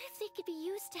 what if they could be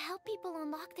used to help people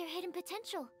unlock their hidden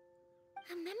potential?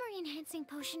 A memory-enhancing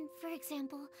potion, for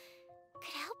example,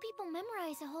 could help people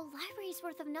memorize a whole library's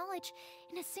worth of knowledge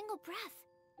in a single breath.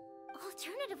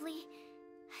 Alternatively,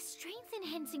 a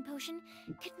strength-enhancing potion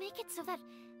could make it so that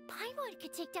Paimon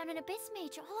could take down an Abyss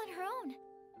Mage all on her own.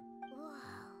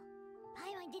 Whoa.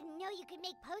 Paimon didn't know you could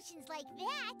make potions like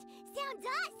that! Sounds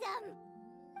awesome!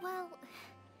 Well,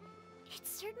 it's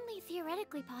certainly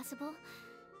theoretically possible.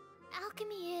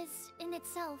 Alchemy is, in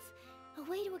itself, a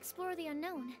way to explore the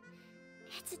unknown.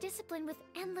 It's a discipline with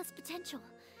endless potential.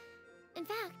 In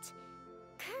fact,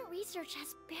 current research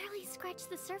has barely scratched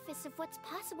the surface of what's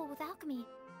possible with alchemy.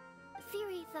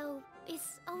 Theory, though,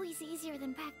 is always easier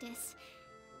than practice.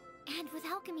 And with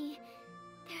alchemy,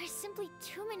 there are simply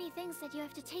too many things that you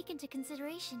have to take into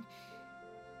consideration.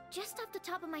 Just off the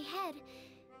top of my head,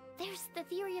 there's the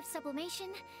theory of sublimation,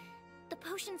 the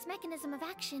potion's mechanism of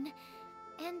action,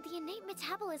 and the innate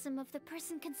metabolism of the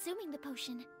person consuming the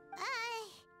potion.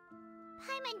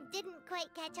 Paimon didn't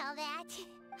quite catch all that.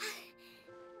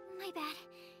 My bad.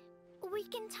 We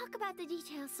can talk about the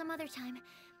details some other time.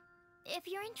 If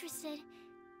you're interested,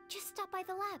 just stop by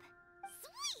the lab.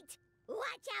 Sweet!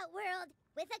 Watch out, world!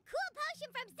 With a cool potion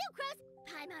from Sucrose,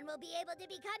 Paimon will be able to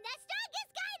become the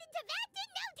strongest guide in Tibet in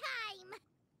no time!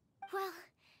 Well,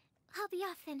 I'll be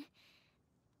off then.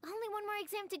 Only one more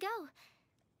exam to go.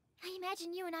 I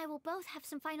imagine you and I will both have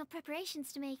some final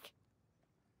preparations to make.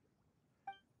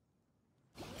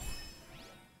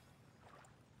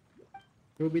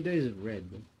 Rubida is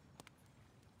red.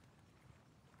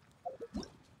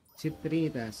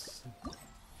 Citritas.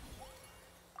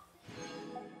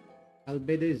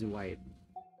 Albedo is white.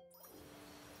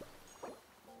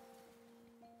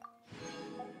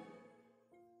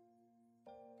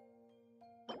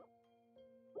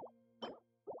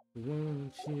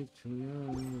 Want you to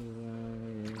know why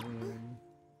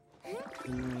I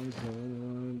don't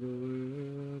want the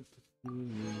world to see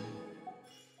me.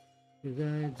 'Cause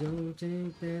I don't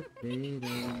think that they'd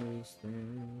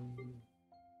understand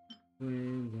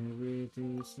when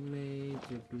everything's made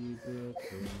to be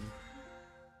broken.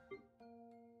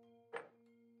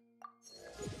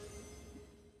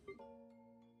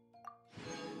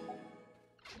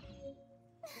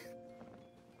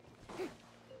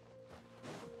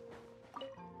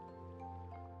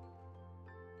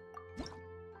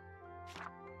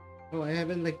 Oh, I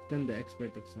haven't like done the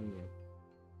expert exam yet.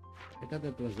 I thought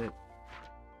that was it.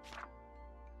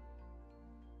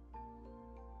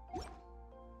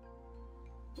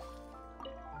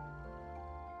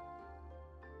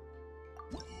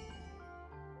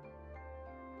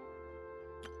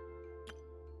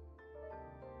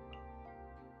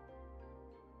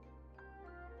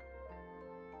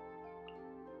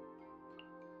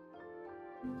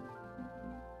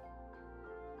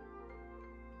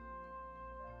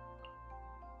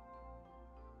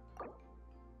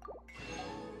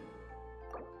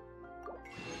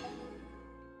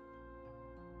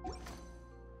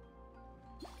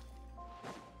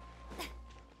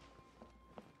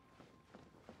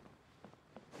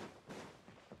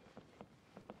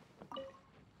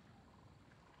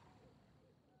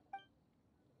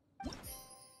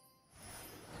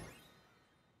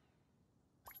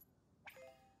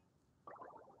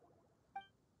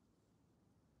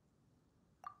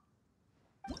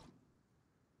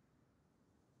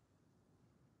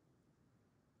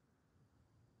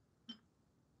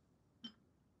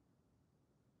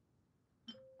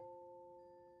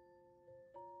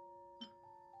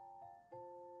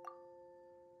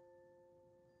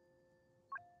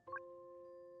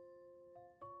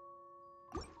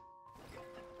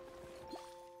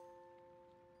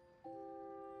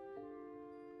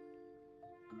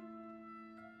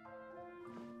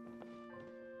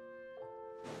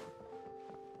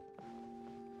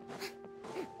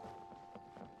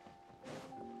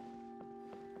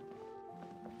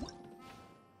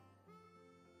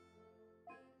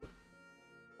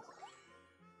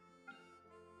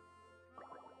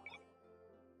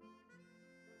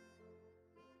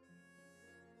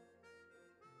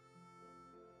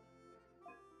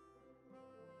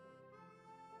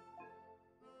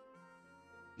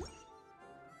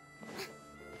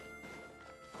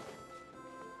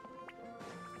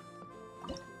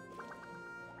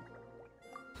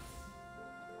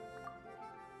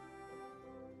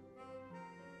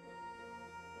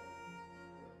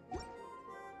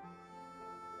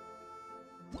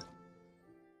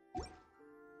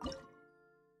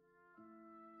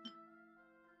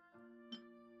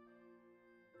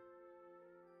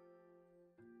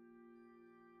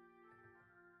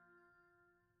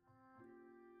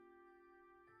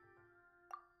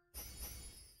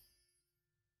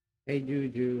 Hey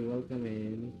Juju, welcome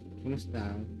in.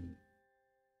 Kumusta?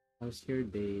 How's your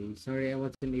day? Sorry I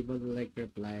wasn't able to like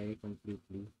reply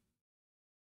completely.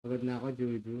 Pagod na ako,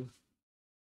 Juju.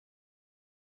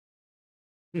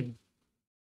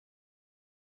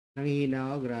 Nangihina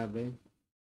ako, grabe.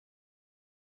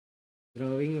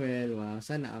 Drawing well, wow.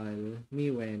 Sana all.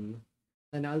 Me when.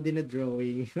 Sana all din na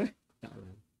drawing.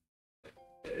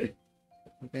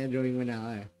 Kaya drawing mo na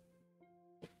ako eh.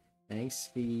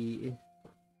 Thanks, Fee.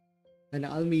 Sana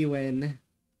all me when.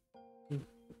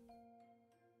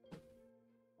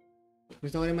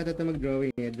 Gusto ko rin matuto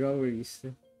mag-drawing eh.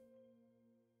 Drawers.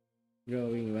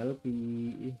 Drawing well,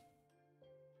 Fee.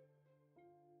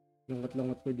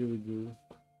 Lungkot-lungkot ko, Juju.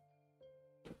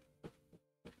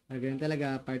 Ganun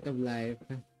talaga, part of life.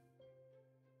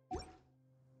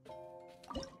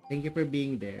 Thank you for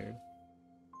being there.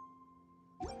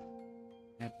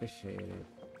 I appreciate it.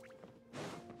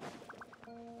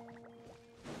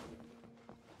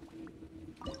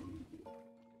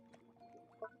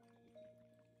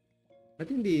 Ba't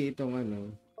hindi itong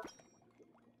ano?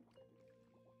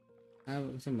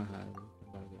 Sa mahal.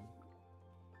 Sabagay.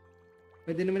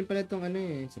 Pwede naman pala itong ano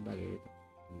eh. Sabagay ito.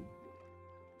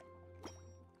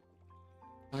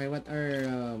 Okay, what are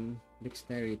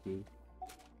dexterity?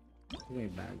 My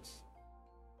bags.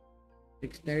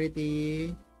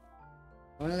 Dexterity.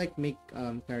 I wanna like make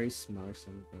charisma or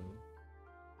something.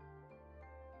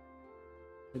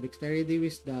 So dexterity,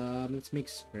 wisdom. Let's make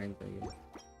strength again.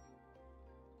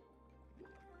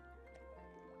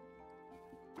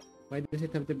 Why does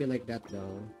it have to be like that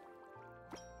though?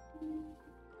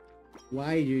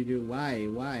 Why, Juju? Why?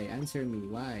 Why? Answer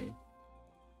me. Why?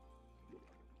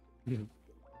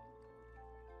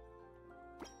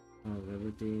 Of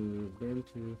everything we've been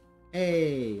through.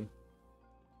 Hey!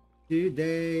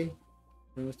 Today,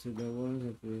 close to the ones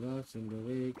that we lost in the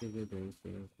way, cause it brings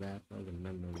things back, all the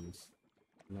memories.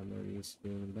 Memories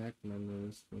bring back to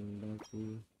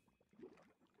you.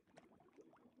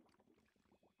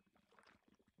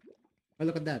 Oh,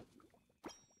 look at that.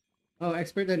 Oh,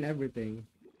 expert on everything.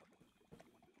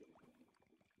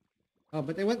 Oh,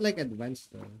 but I want like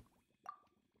advanced though.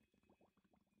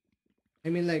 I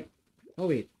mean like, oh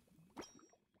wait.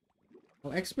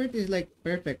 Oh, expert is like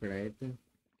perfect, right?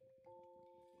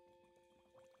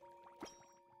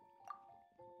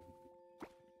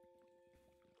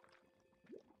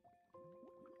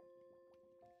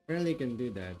 Apparently you can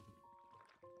do that.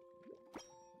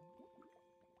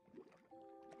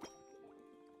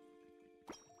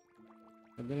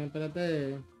 Sabi nga pala ito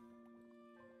eh.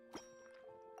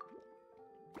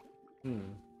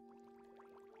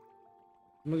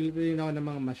 Maglito din ako ng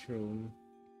mga mushroom.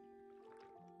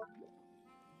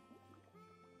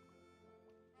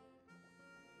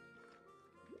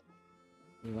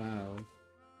 Wow.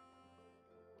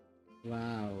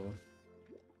 Wow.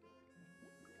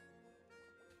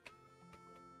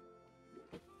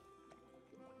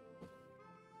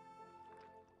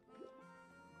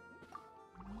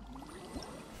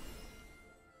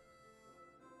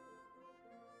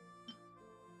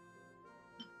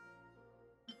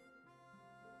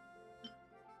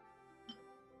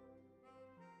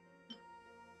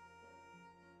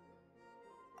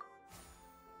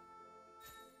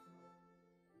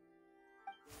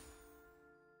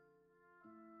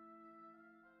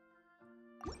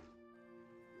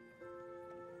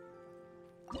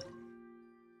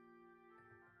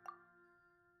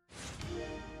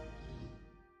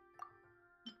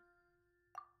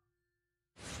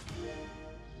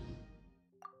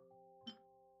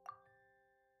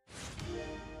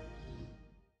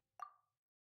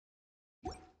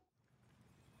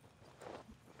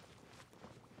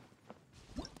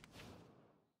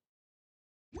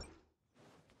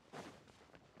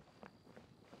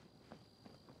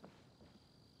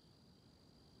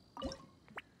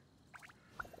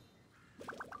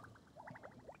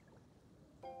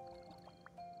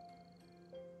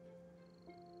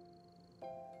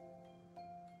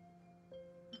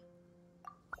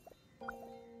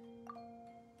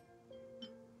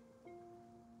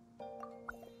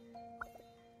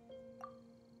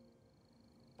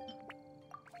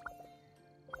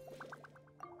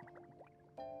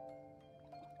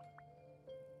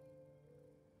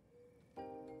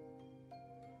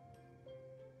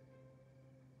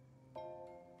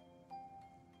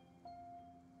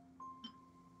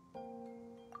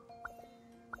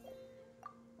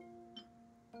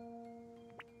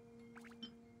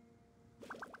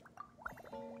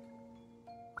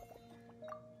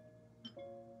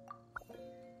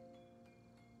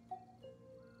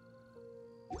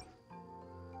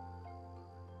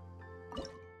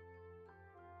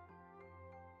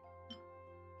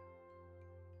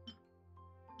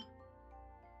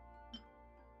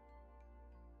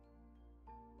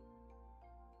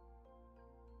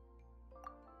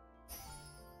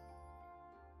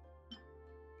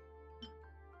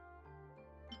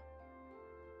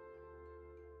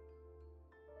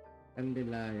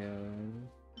 Dandelion.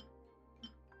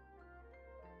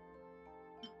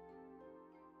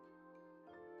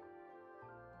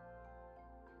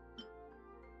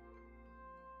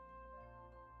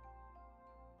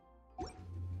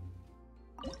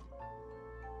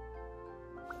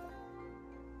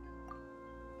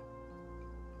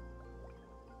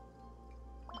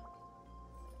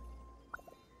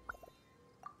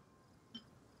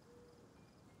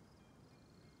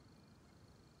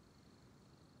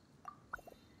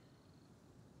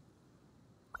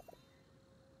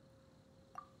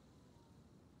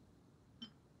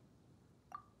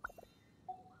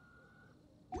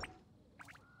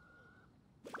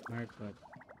 Market.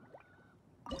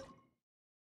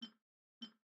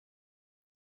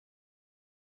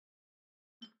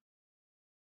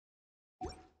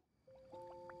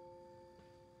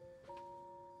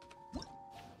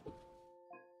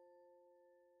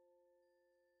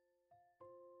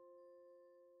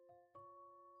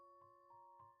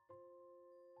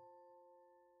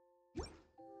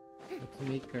 Let's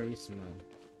make charisma.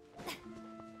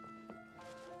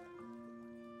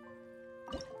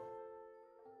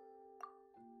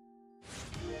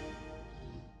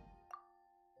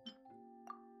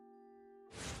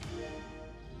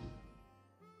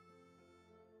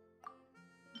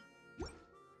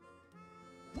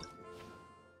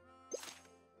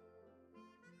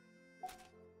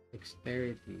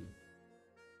 Dexterity.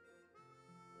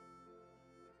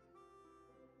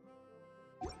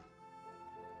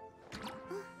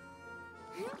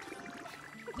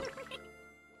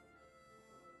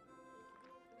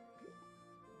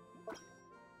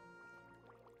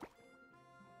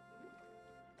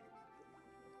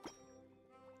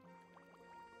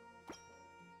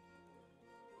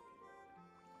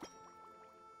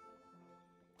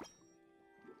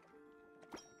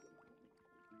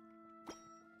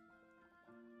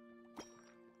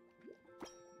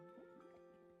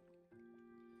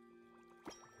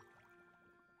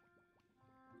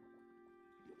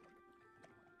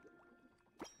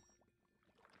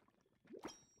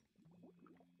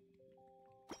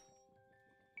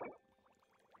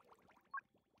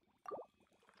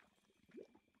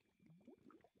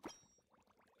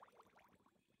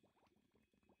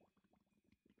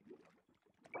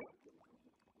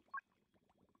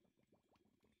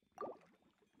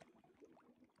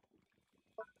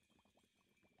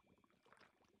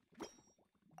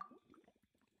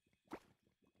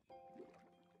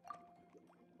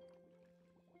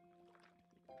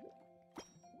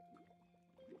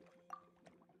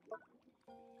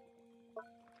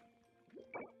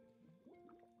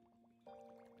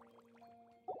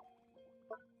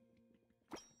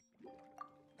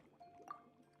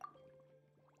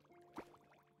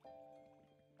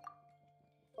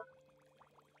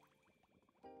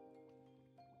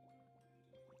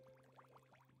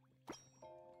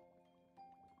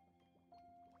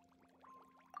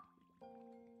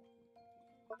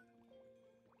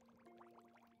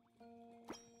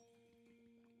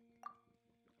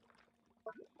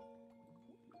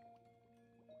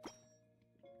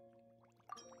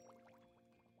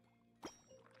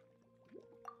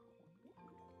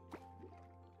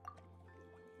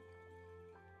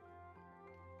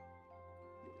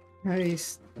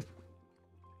 Nice.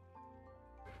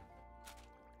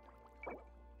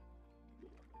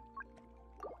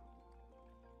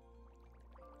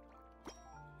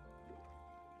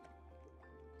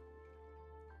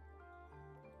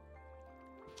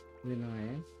 Yun na nga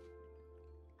yan.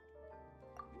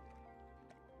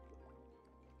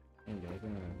 Enjoy ko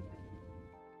na.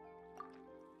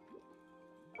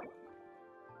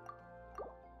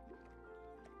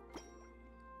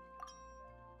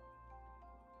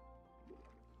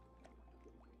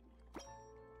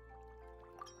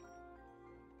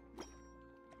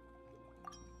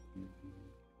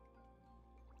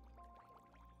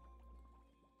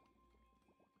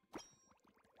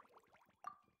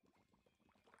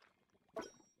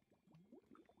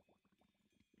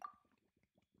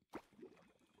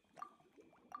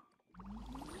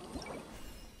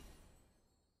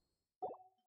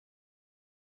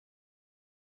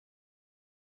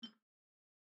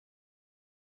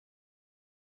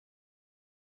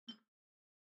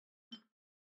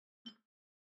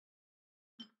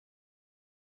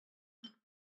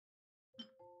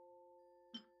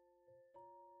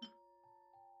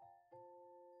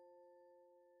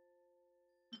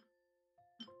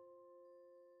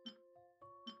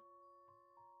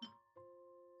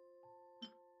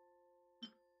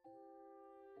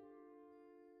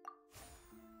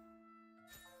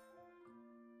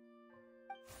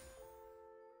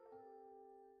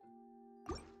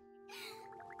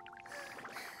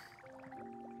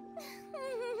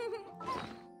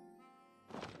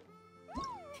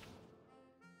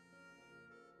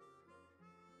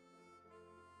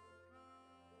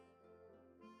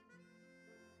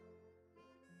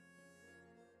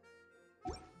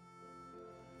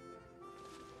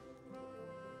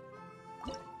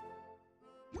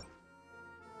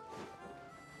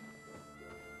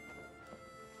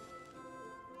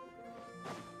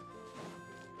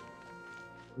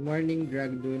 Morning,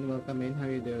 Dragdoon. Welcome in. How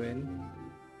you doing?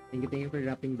 Thank you for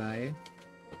dropping by.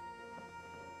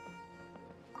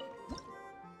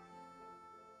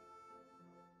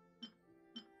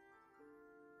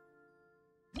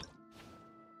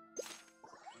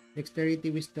 Dexterity,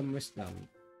 wisdom, wisdom.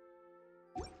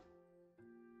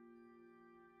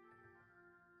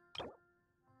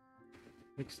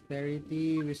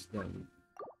 Dexterity, wisdom.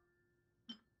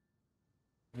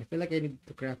 I feel like I need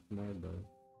to craft more though.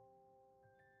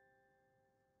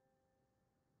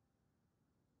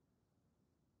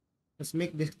 Let's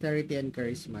make dexterity and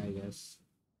charisma, I guess.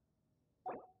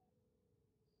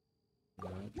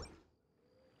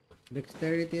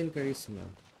 Dexterity and charisma.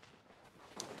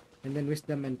 And then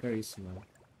wisdom and charisma.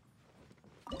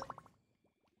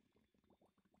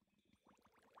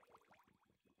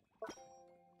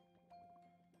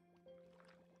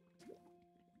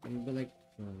 And be like,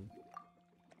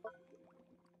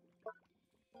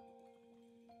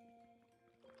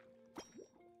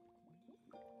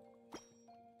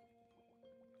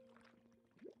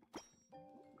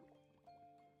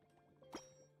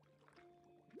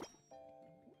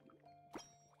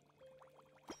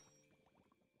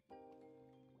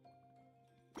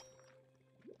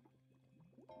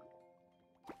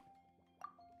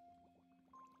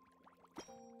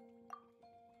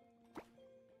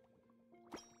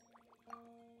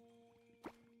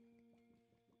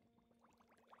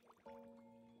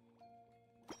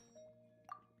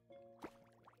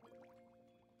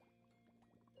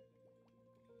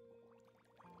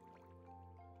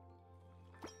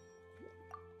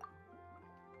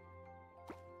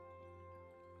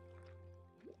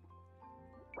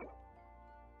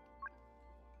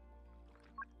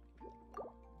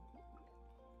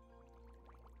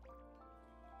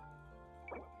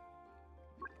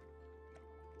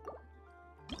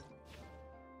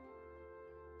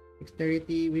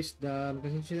 dexterity, wisdom,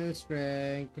 constitutional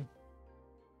strength,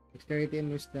 dexterity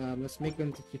and wisdom. Let's make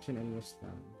constitution and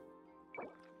wisdom.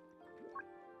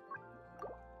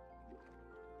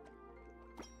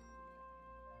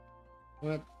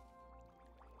 What?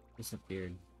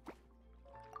 Disappeared.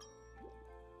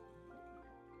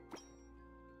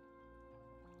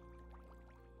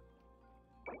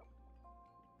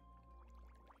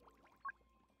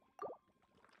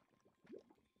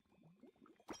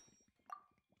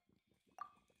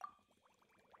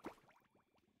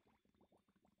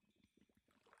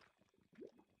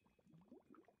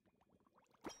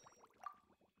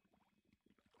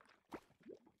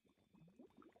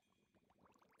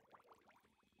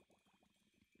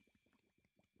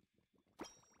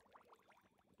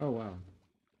 Oh wow.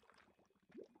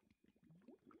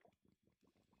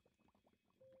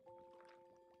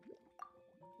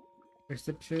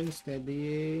 Perception,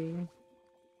 steadying,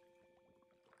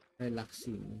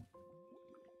 relaxing.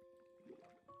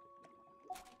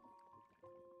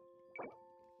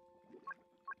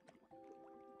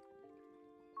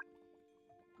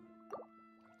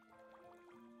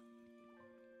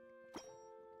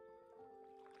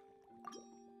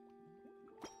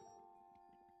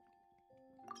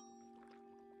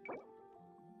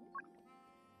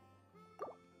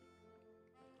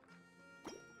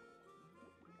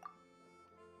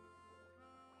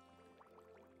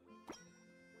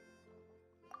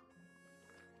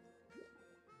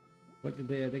 What did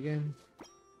they add again?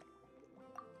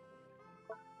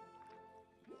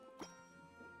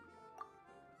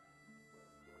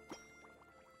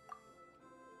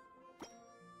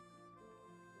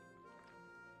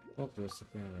 Focus,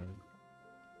 apparently.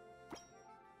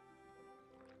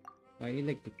 I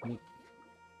like technique.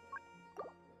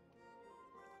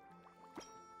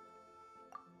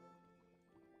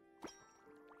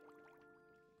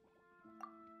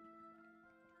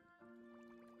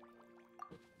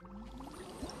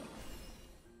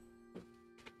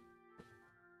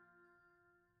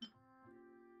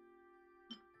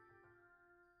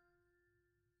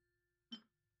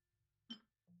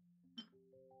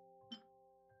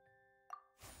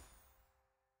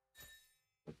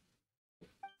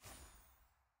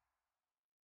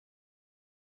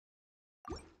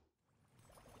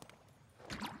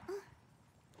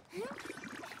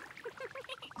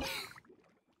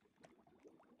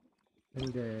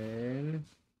 And then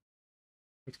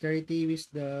dexterity,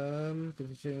 wisdom,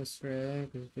 constitution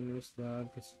strength, constitution wisdom,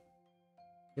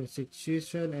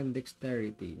 constitution and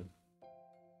dexterity.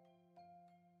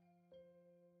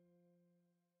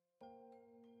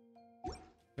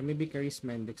 Or maybe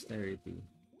charisma and dexterity.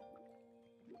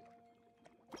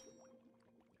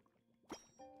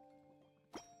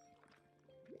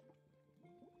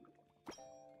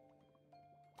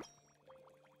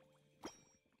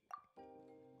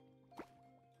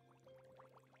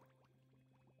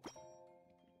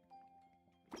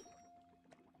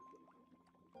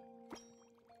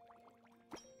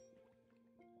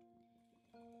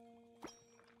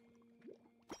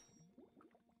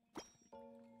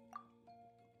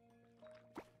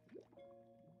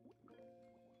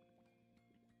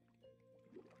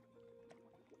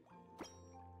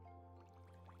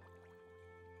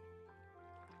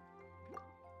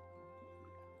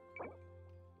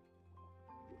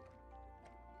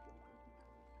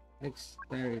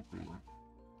 Dexterity.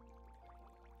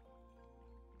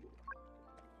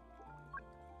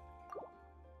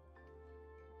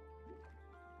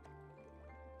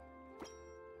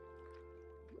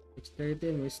 Dexterity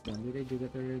and wisdom. Did I do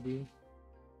that already?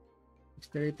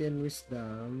 Dexterity and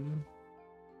wisdom.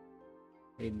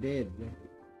 I did.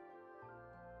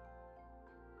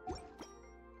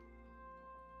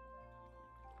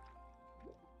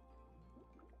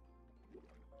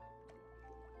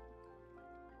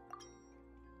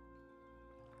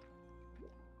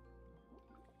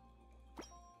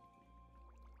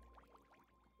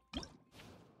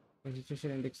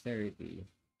 Constitution and dexterity.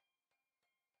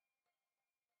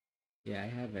 Yeah, I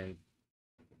haven't.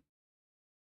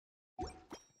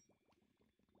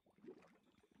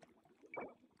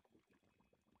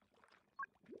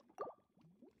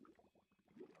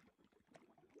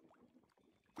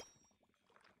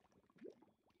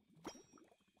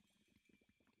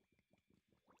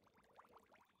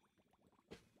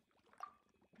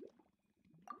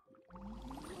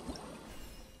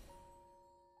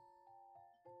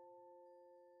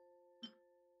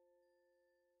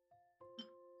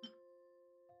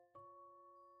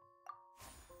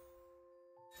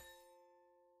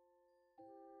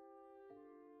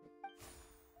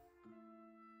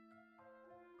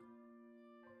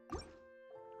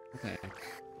 Okay.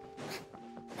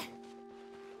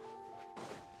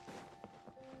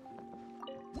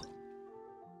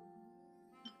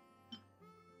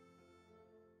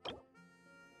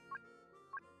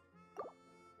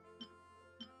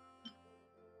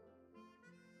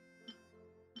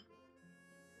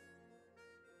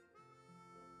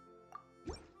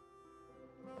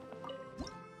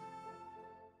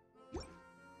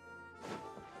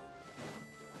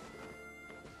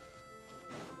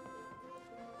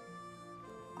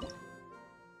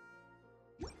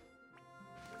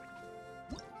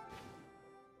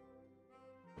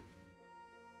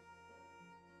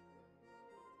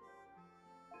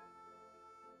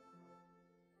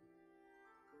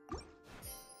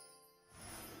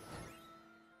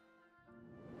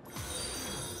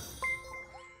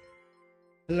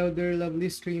 Hello there, lovely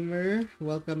streamer.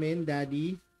 Welcome in,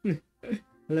 Daddy.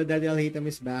 Hello, Daddy. I'll hate him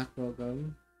is back.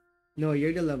 Welcome. No,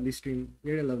 you're the lovely stream.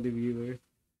 You're the lovely viewer.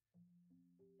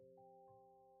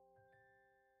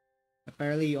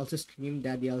 Apparently, you also stream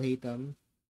Daddy. I'll hate him.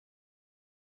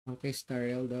 Okay,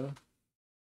 Starrel though.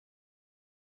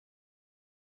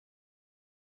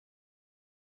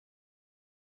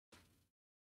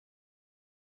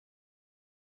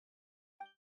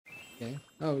 Okay.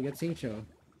 Oh, we got Sing Show.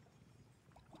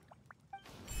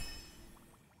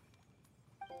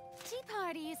 Tea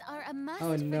parties are a must.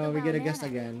 Oh for no, the we gotta guess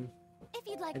well-mannered. again. If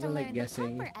you'd like I to don't learn like the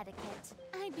guessing. proper etiquette,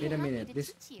 I'd be Wait a happy minute. to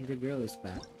This teach you. the girl is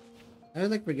back. I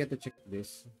would like forget to check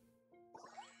this.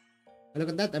 Oh, look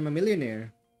at that. I'm a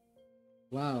millionaire.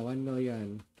 Wow, 1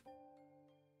 million.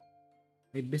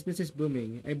 My business is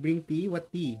booming. I bring tea.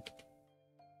 What tea?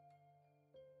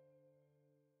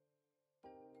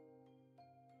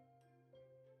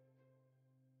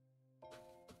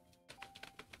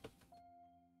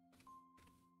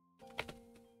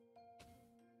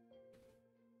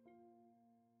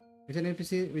 There's an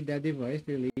NPC with daddy voice,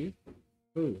 really?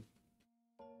 Who?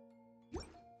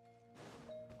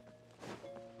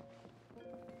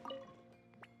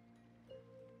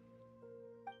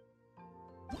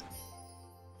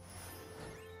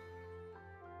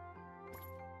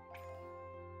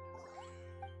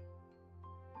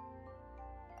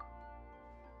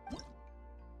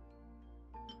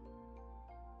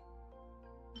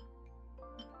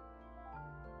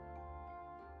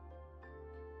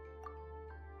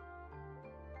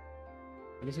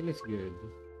 This one is good.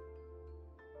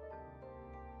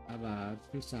 How about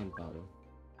free sample?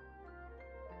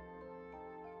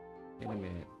 Wait a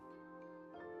minute.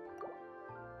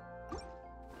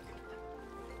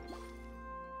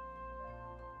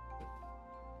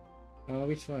 Oh,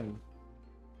 which one?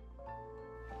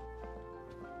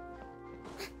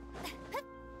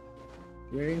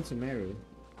 We're in Sumeru.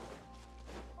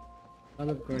 Well,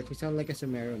 of course, we sound like a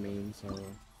Sumeru main, so...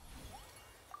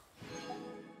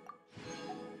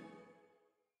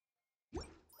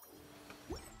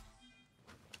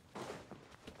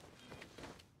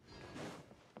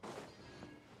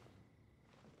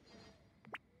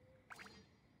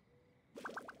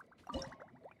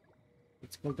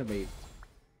 Let's cultivate.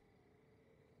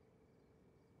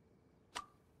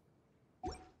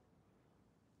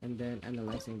 And then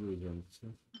analyze ingredients.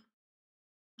 There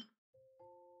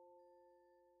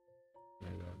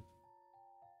you go.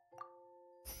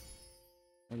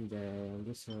 And then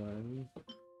this one.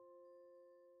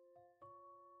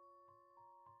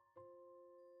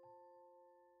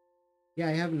 Yeah,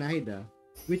 I have Nida.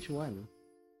 Which one?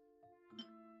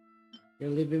 You're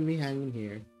leaving me hanging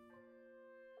here.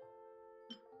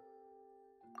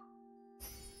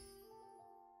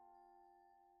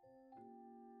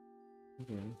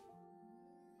 Okay.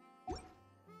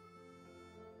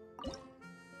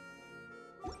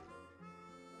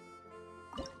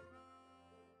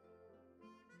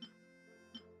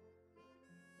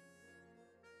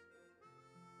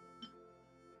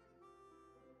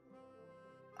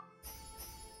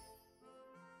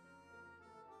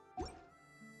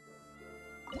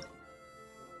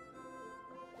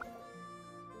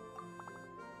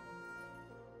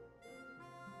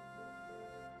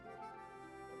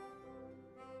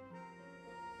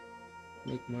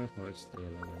 Make more horse tail,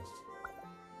 I guess.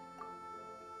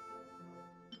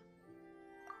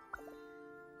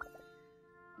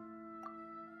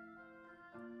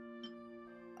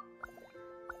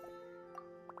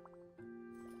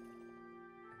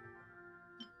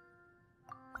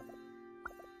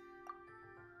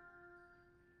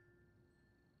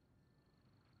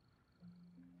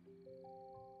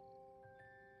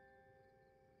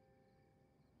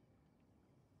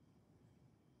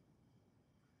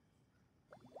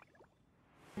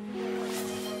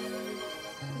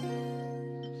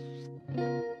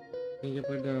 Thank you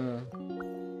for the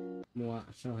Mua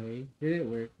Shohei. Did it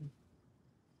work?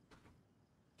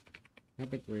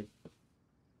 Hope it worked.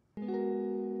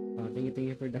 Oh, thank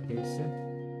you for the kiss.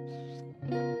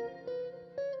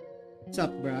 What's up,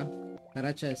 bro?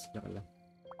 Tara, chess. Joke lang.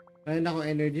 Wala na ako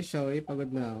energy, Shohei. Pagod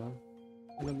na ako.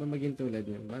 Ano ba maging tulad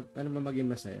yun? Paano ba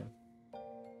maging masaya?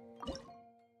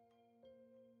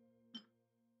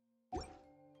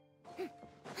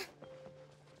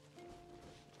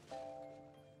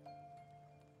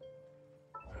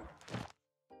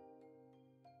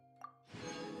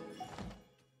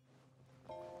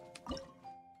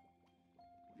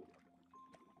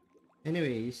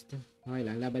 Anyways, okay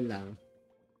lang, laban lang.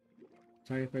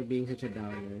 Sorry for being such a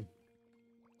downer.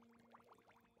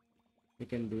 We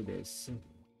can do this.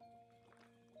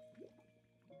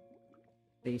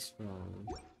 Stay strong.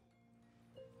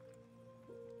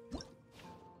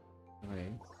 Okay.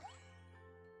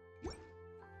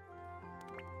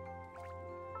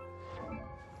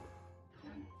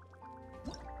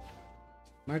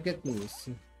 Market news.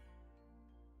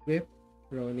 Whip,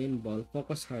 Ronin, ball,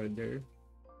 focus harder.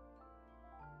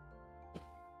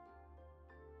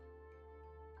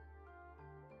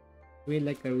 Win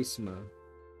like charisma.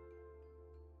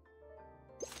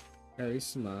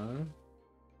 Charisma.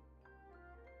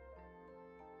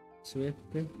 Swift.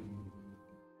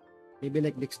 Maybe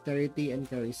like dexterity and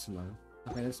charisma.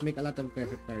 Okay, let's make a lot of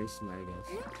charisma, I guess.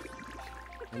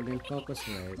 And then focus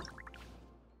right.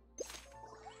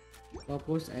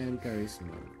 Focus and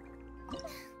charisma.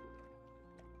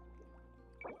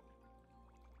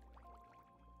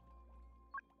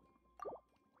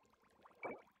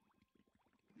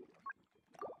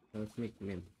 Let's make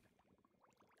mint.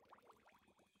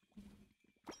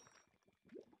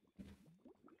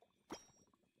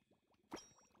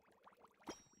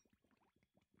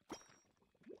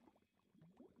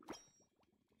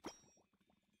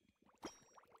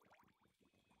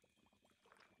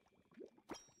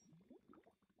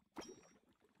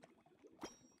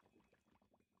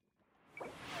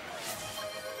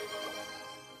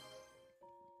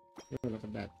 Oh, look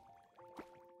at that.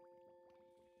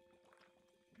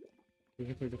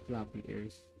 Thank you for the floppy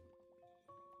ears.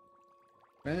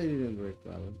 Well, it didn't work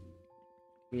well.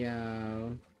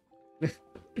 Meow.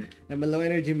 I'm a low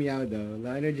energy meow though.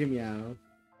 Low energy meow.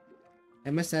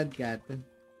 I'm a sad cat.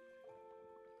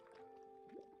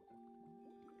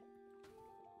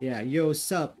 Yeah, yo,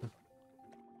 sup?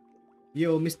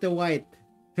 Yo, Mr. White.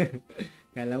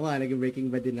 Kala mo, nag-breaking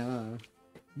bad din ako.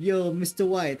 Yo, Mr.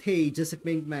 White. Hey, Joseph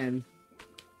Pinkman.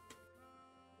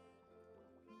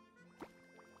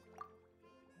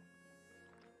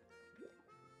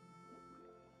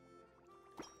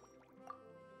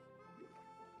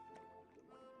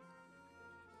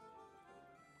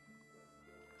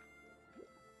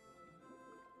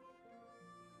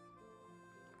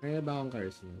 Kaya ba akong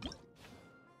charisma?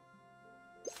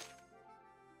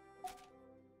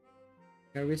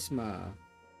 Charisma.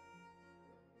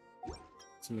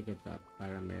 Let's make it up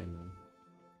para meron.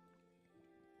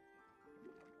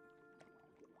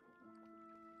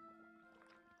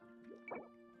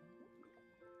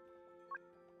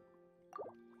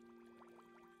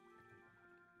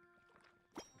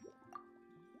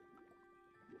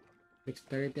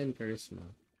 Dexterity and charisma.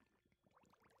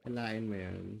 Kalain mo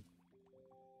yan.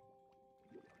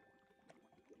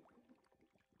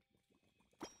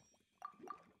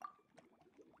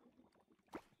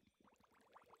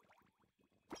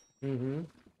 Mm-hmm.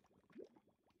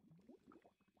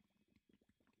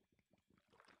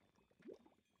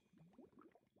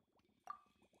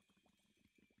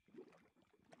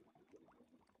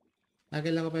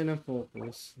 Kailangan ko pa ng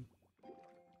focus.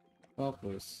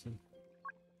 Focus.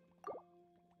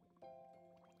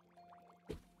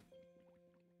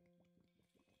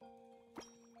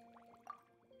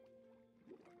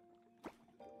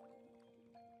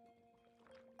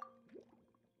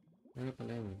 Ano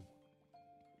pala yun?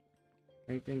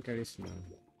 Strength and charisma.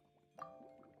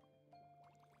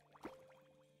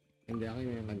 Hindi ako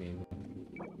yung kanina.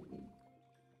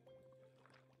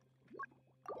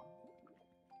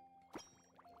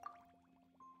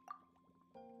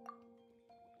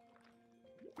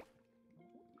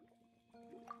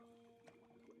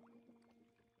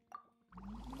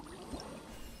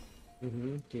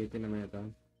 Kitty naman ito.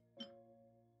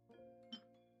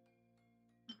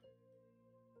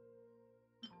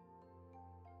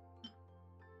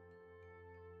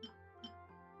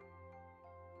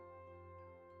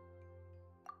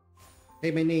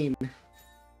 Hey, my name.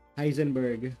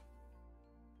 Heisenberg.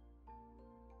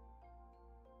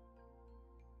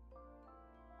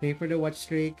 Pay for the watch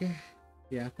streak.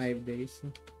 Yeah, 5 days.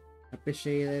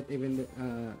 Appreciate it even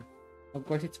of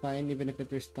course it's fine even if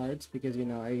it restarts because you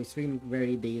know I stream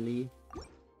very daily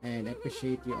and I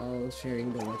appreciate you all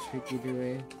sharing the watch streak either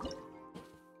way.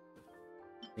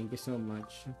 Thank you so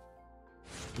much.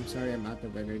 I'm sorry I'm out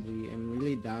of energy. I'm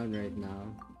really down right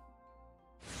now.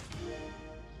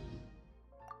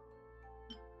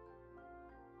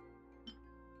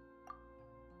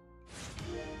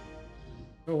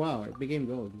 Oh wow, it became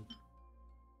gold.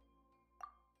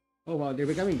 Oh wow,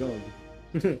 they're becoming gold.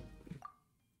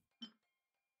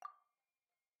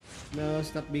 No,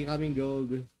 stop becoming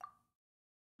gold.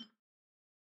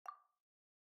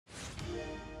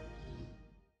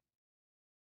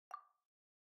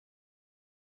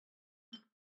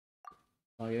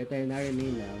 Oh, you're veterinary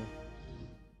me now.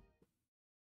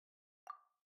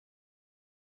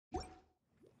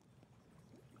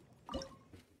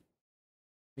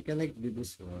 I can like do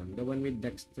this one. The one with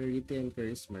dexterity and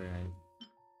charisma, right?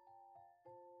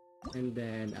 And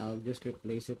then I'll just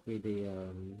replace it with the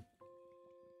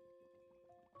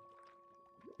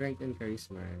strength and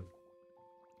charisma, right?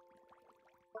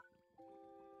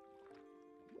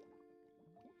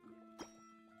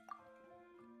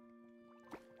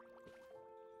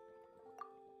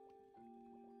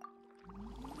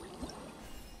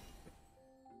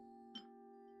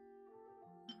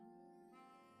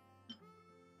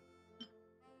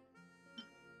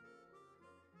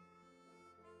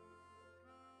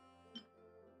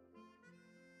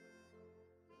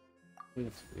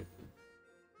 That's good.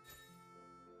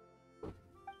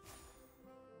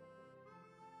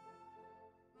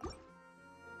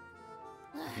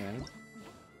 Okay.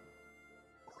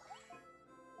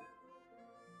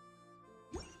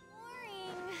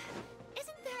 Boring.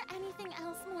 Isn't there anything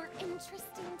else more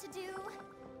interesting to do?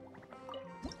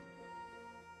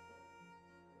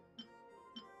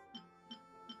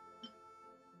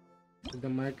 The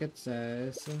market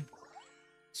says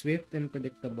swift and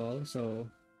predictable, so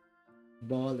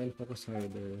ball and focus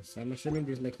harder. So I'm assuming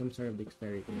there's like some sort of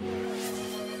dexterity.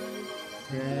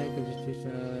 Right,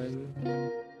 constitution,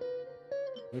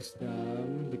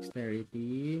 wisdom,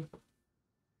 dexterity.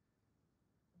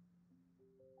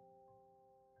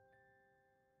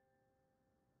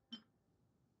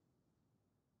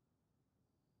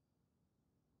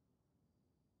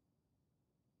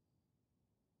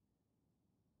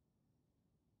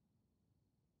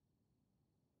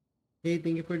 Hey,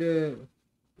 thank you for the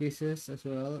kisses as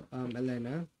well,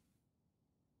 Elena.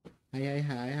 Hi,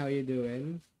 how you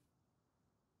doing?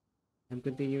 I'm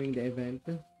continuing the event.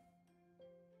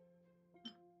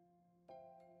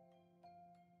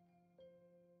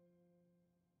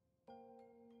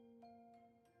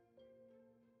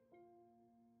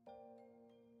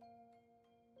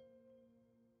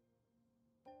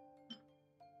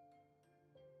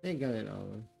 I got it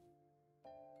all.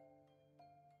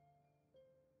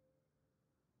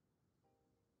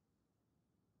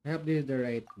 I hope this is the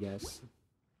right guess.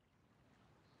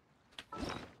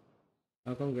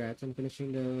 Oh, congrats on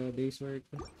finishing the day's work.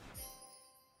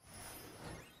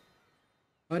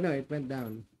 Oh no, it went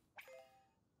down.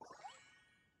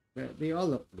 But they all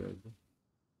look good.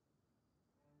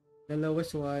 The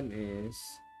lowest one is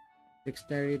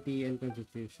dexterity and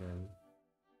constitution.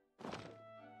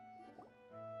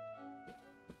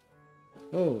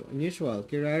 Oh, unusual.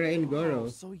 Kirara and Goro. Oh,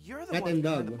 so you're the Cat one and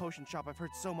behind dog. the potion shop I've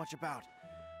heard so much about.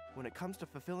 When it comes to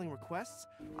fulfilling requests,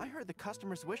 I heard the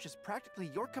customer's wish is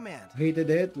practically your command. Hated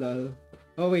it, lol.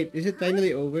 Oh wait, is it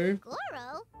finally over?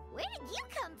 Goro? Where did you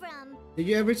come from? Did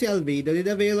you ever see Albedo? Did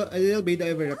Albedo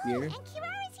ever Oh, appear? and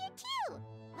Kirara's here too.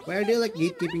 What Why are they like doing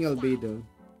in gatekeeping Mondstadt? Albedo?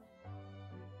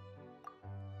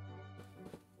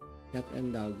 Cat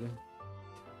and dog.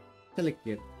 Select.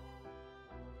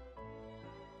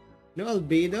 No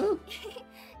Albedo?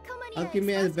 Comania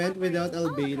Alchemy Express event without operates all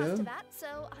across Albedo? Teyvat,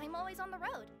 so I'm always on the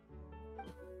road.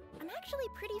 I'm actually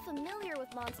pretty familiar with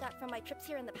Mondstadt from my trips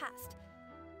here in the past.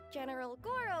 General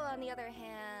Goro, on the other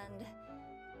hand,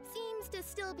 seems to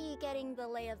still be getting the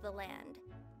lay of the land.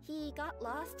 He got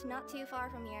lost not too far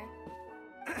from here.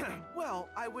 Well,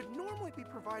 I would normally be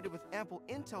provided with ample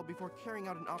intel before carrying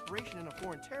out an operation in a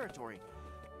foreign territory.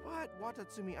 But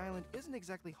Watatsumi Island isn't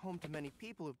exactly home to many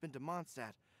people who've been to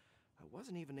Mondstadt. I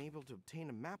wasn't even able to obtain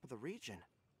a map of the region.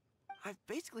 I've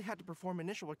basically had to perform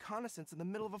initial reconnaissance in the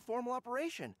middle of a formal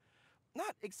operation.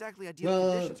 Not exactly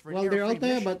ideal conditions for an They're all error-free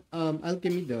talking mission. about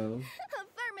alchemy though.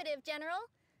 Affirmative, General.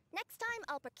 Next time,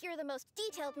 I'll procure the most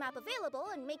detailed map available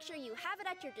and make sure you have it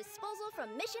at your disposal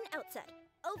from mission outset.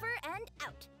 Over and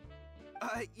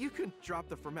out. You can drop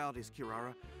the formalities,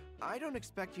 Kirara. I don't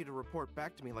expect you to report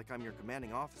back to me like I'm your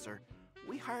commanding officer.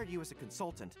 We hired you as a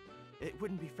consultant. It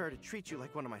wouldn't be fair to treat you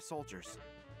like one of my soldiers.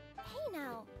 Hey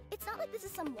now, it's not like this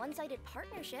is some one-sided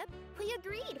partnership. We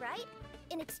agreed, right?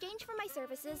 In exchange for my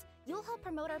services, you'll help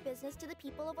promote our business to the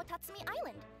people of Watatsumi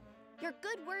Island. Your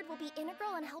good word will be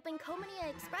integral in helping Komania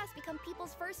Express become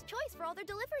people's first choice for all their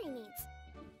delivery needs.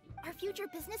 Our future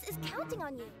business is counting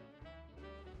on you.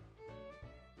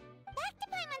 Back to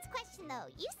Paimon's question though.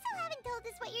 You still haven't told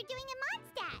us what you're doing in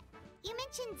Mondstadt. You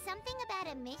mentioned something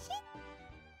about a mission?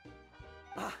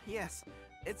 Yes.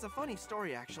 It's a funny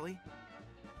story, actually.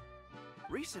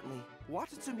 Recently,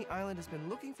 Watatsumi Island has been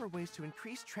looking for ways to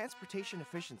increase transportation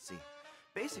efficiency.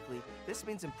 Basically, this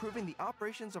means improving the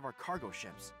operations of our cargo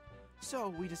ships. So,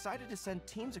 we decided to send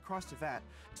teams across Teyvat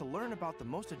to learn about the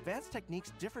most advanced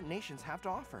techniques different nations have to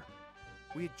offer.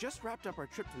 We had just wrapped up our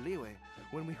trip to Liyue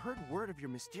when we heard word of your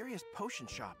mysterious potion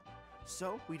shop.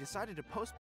 So, we decided to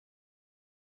post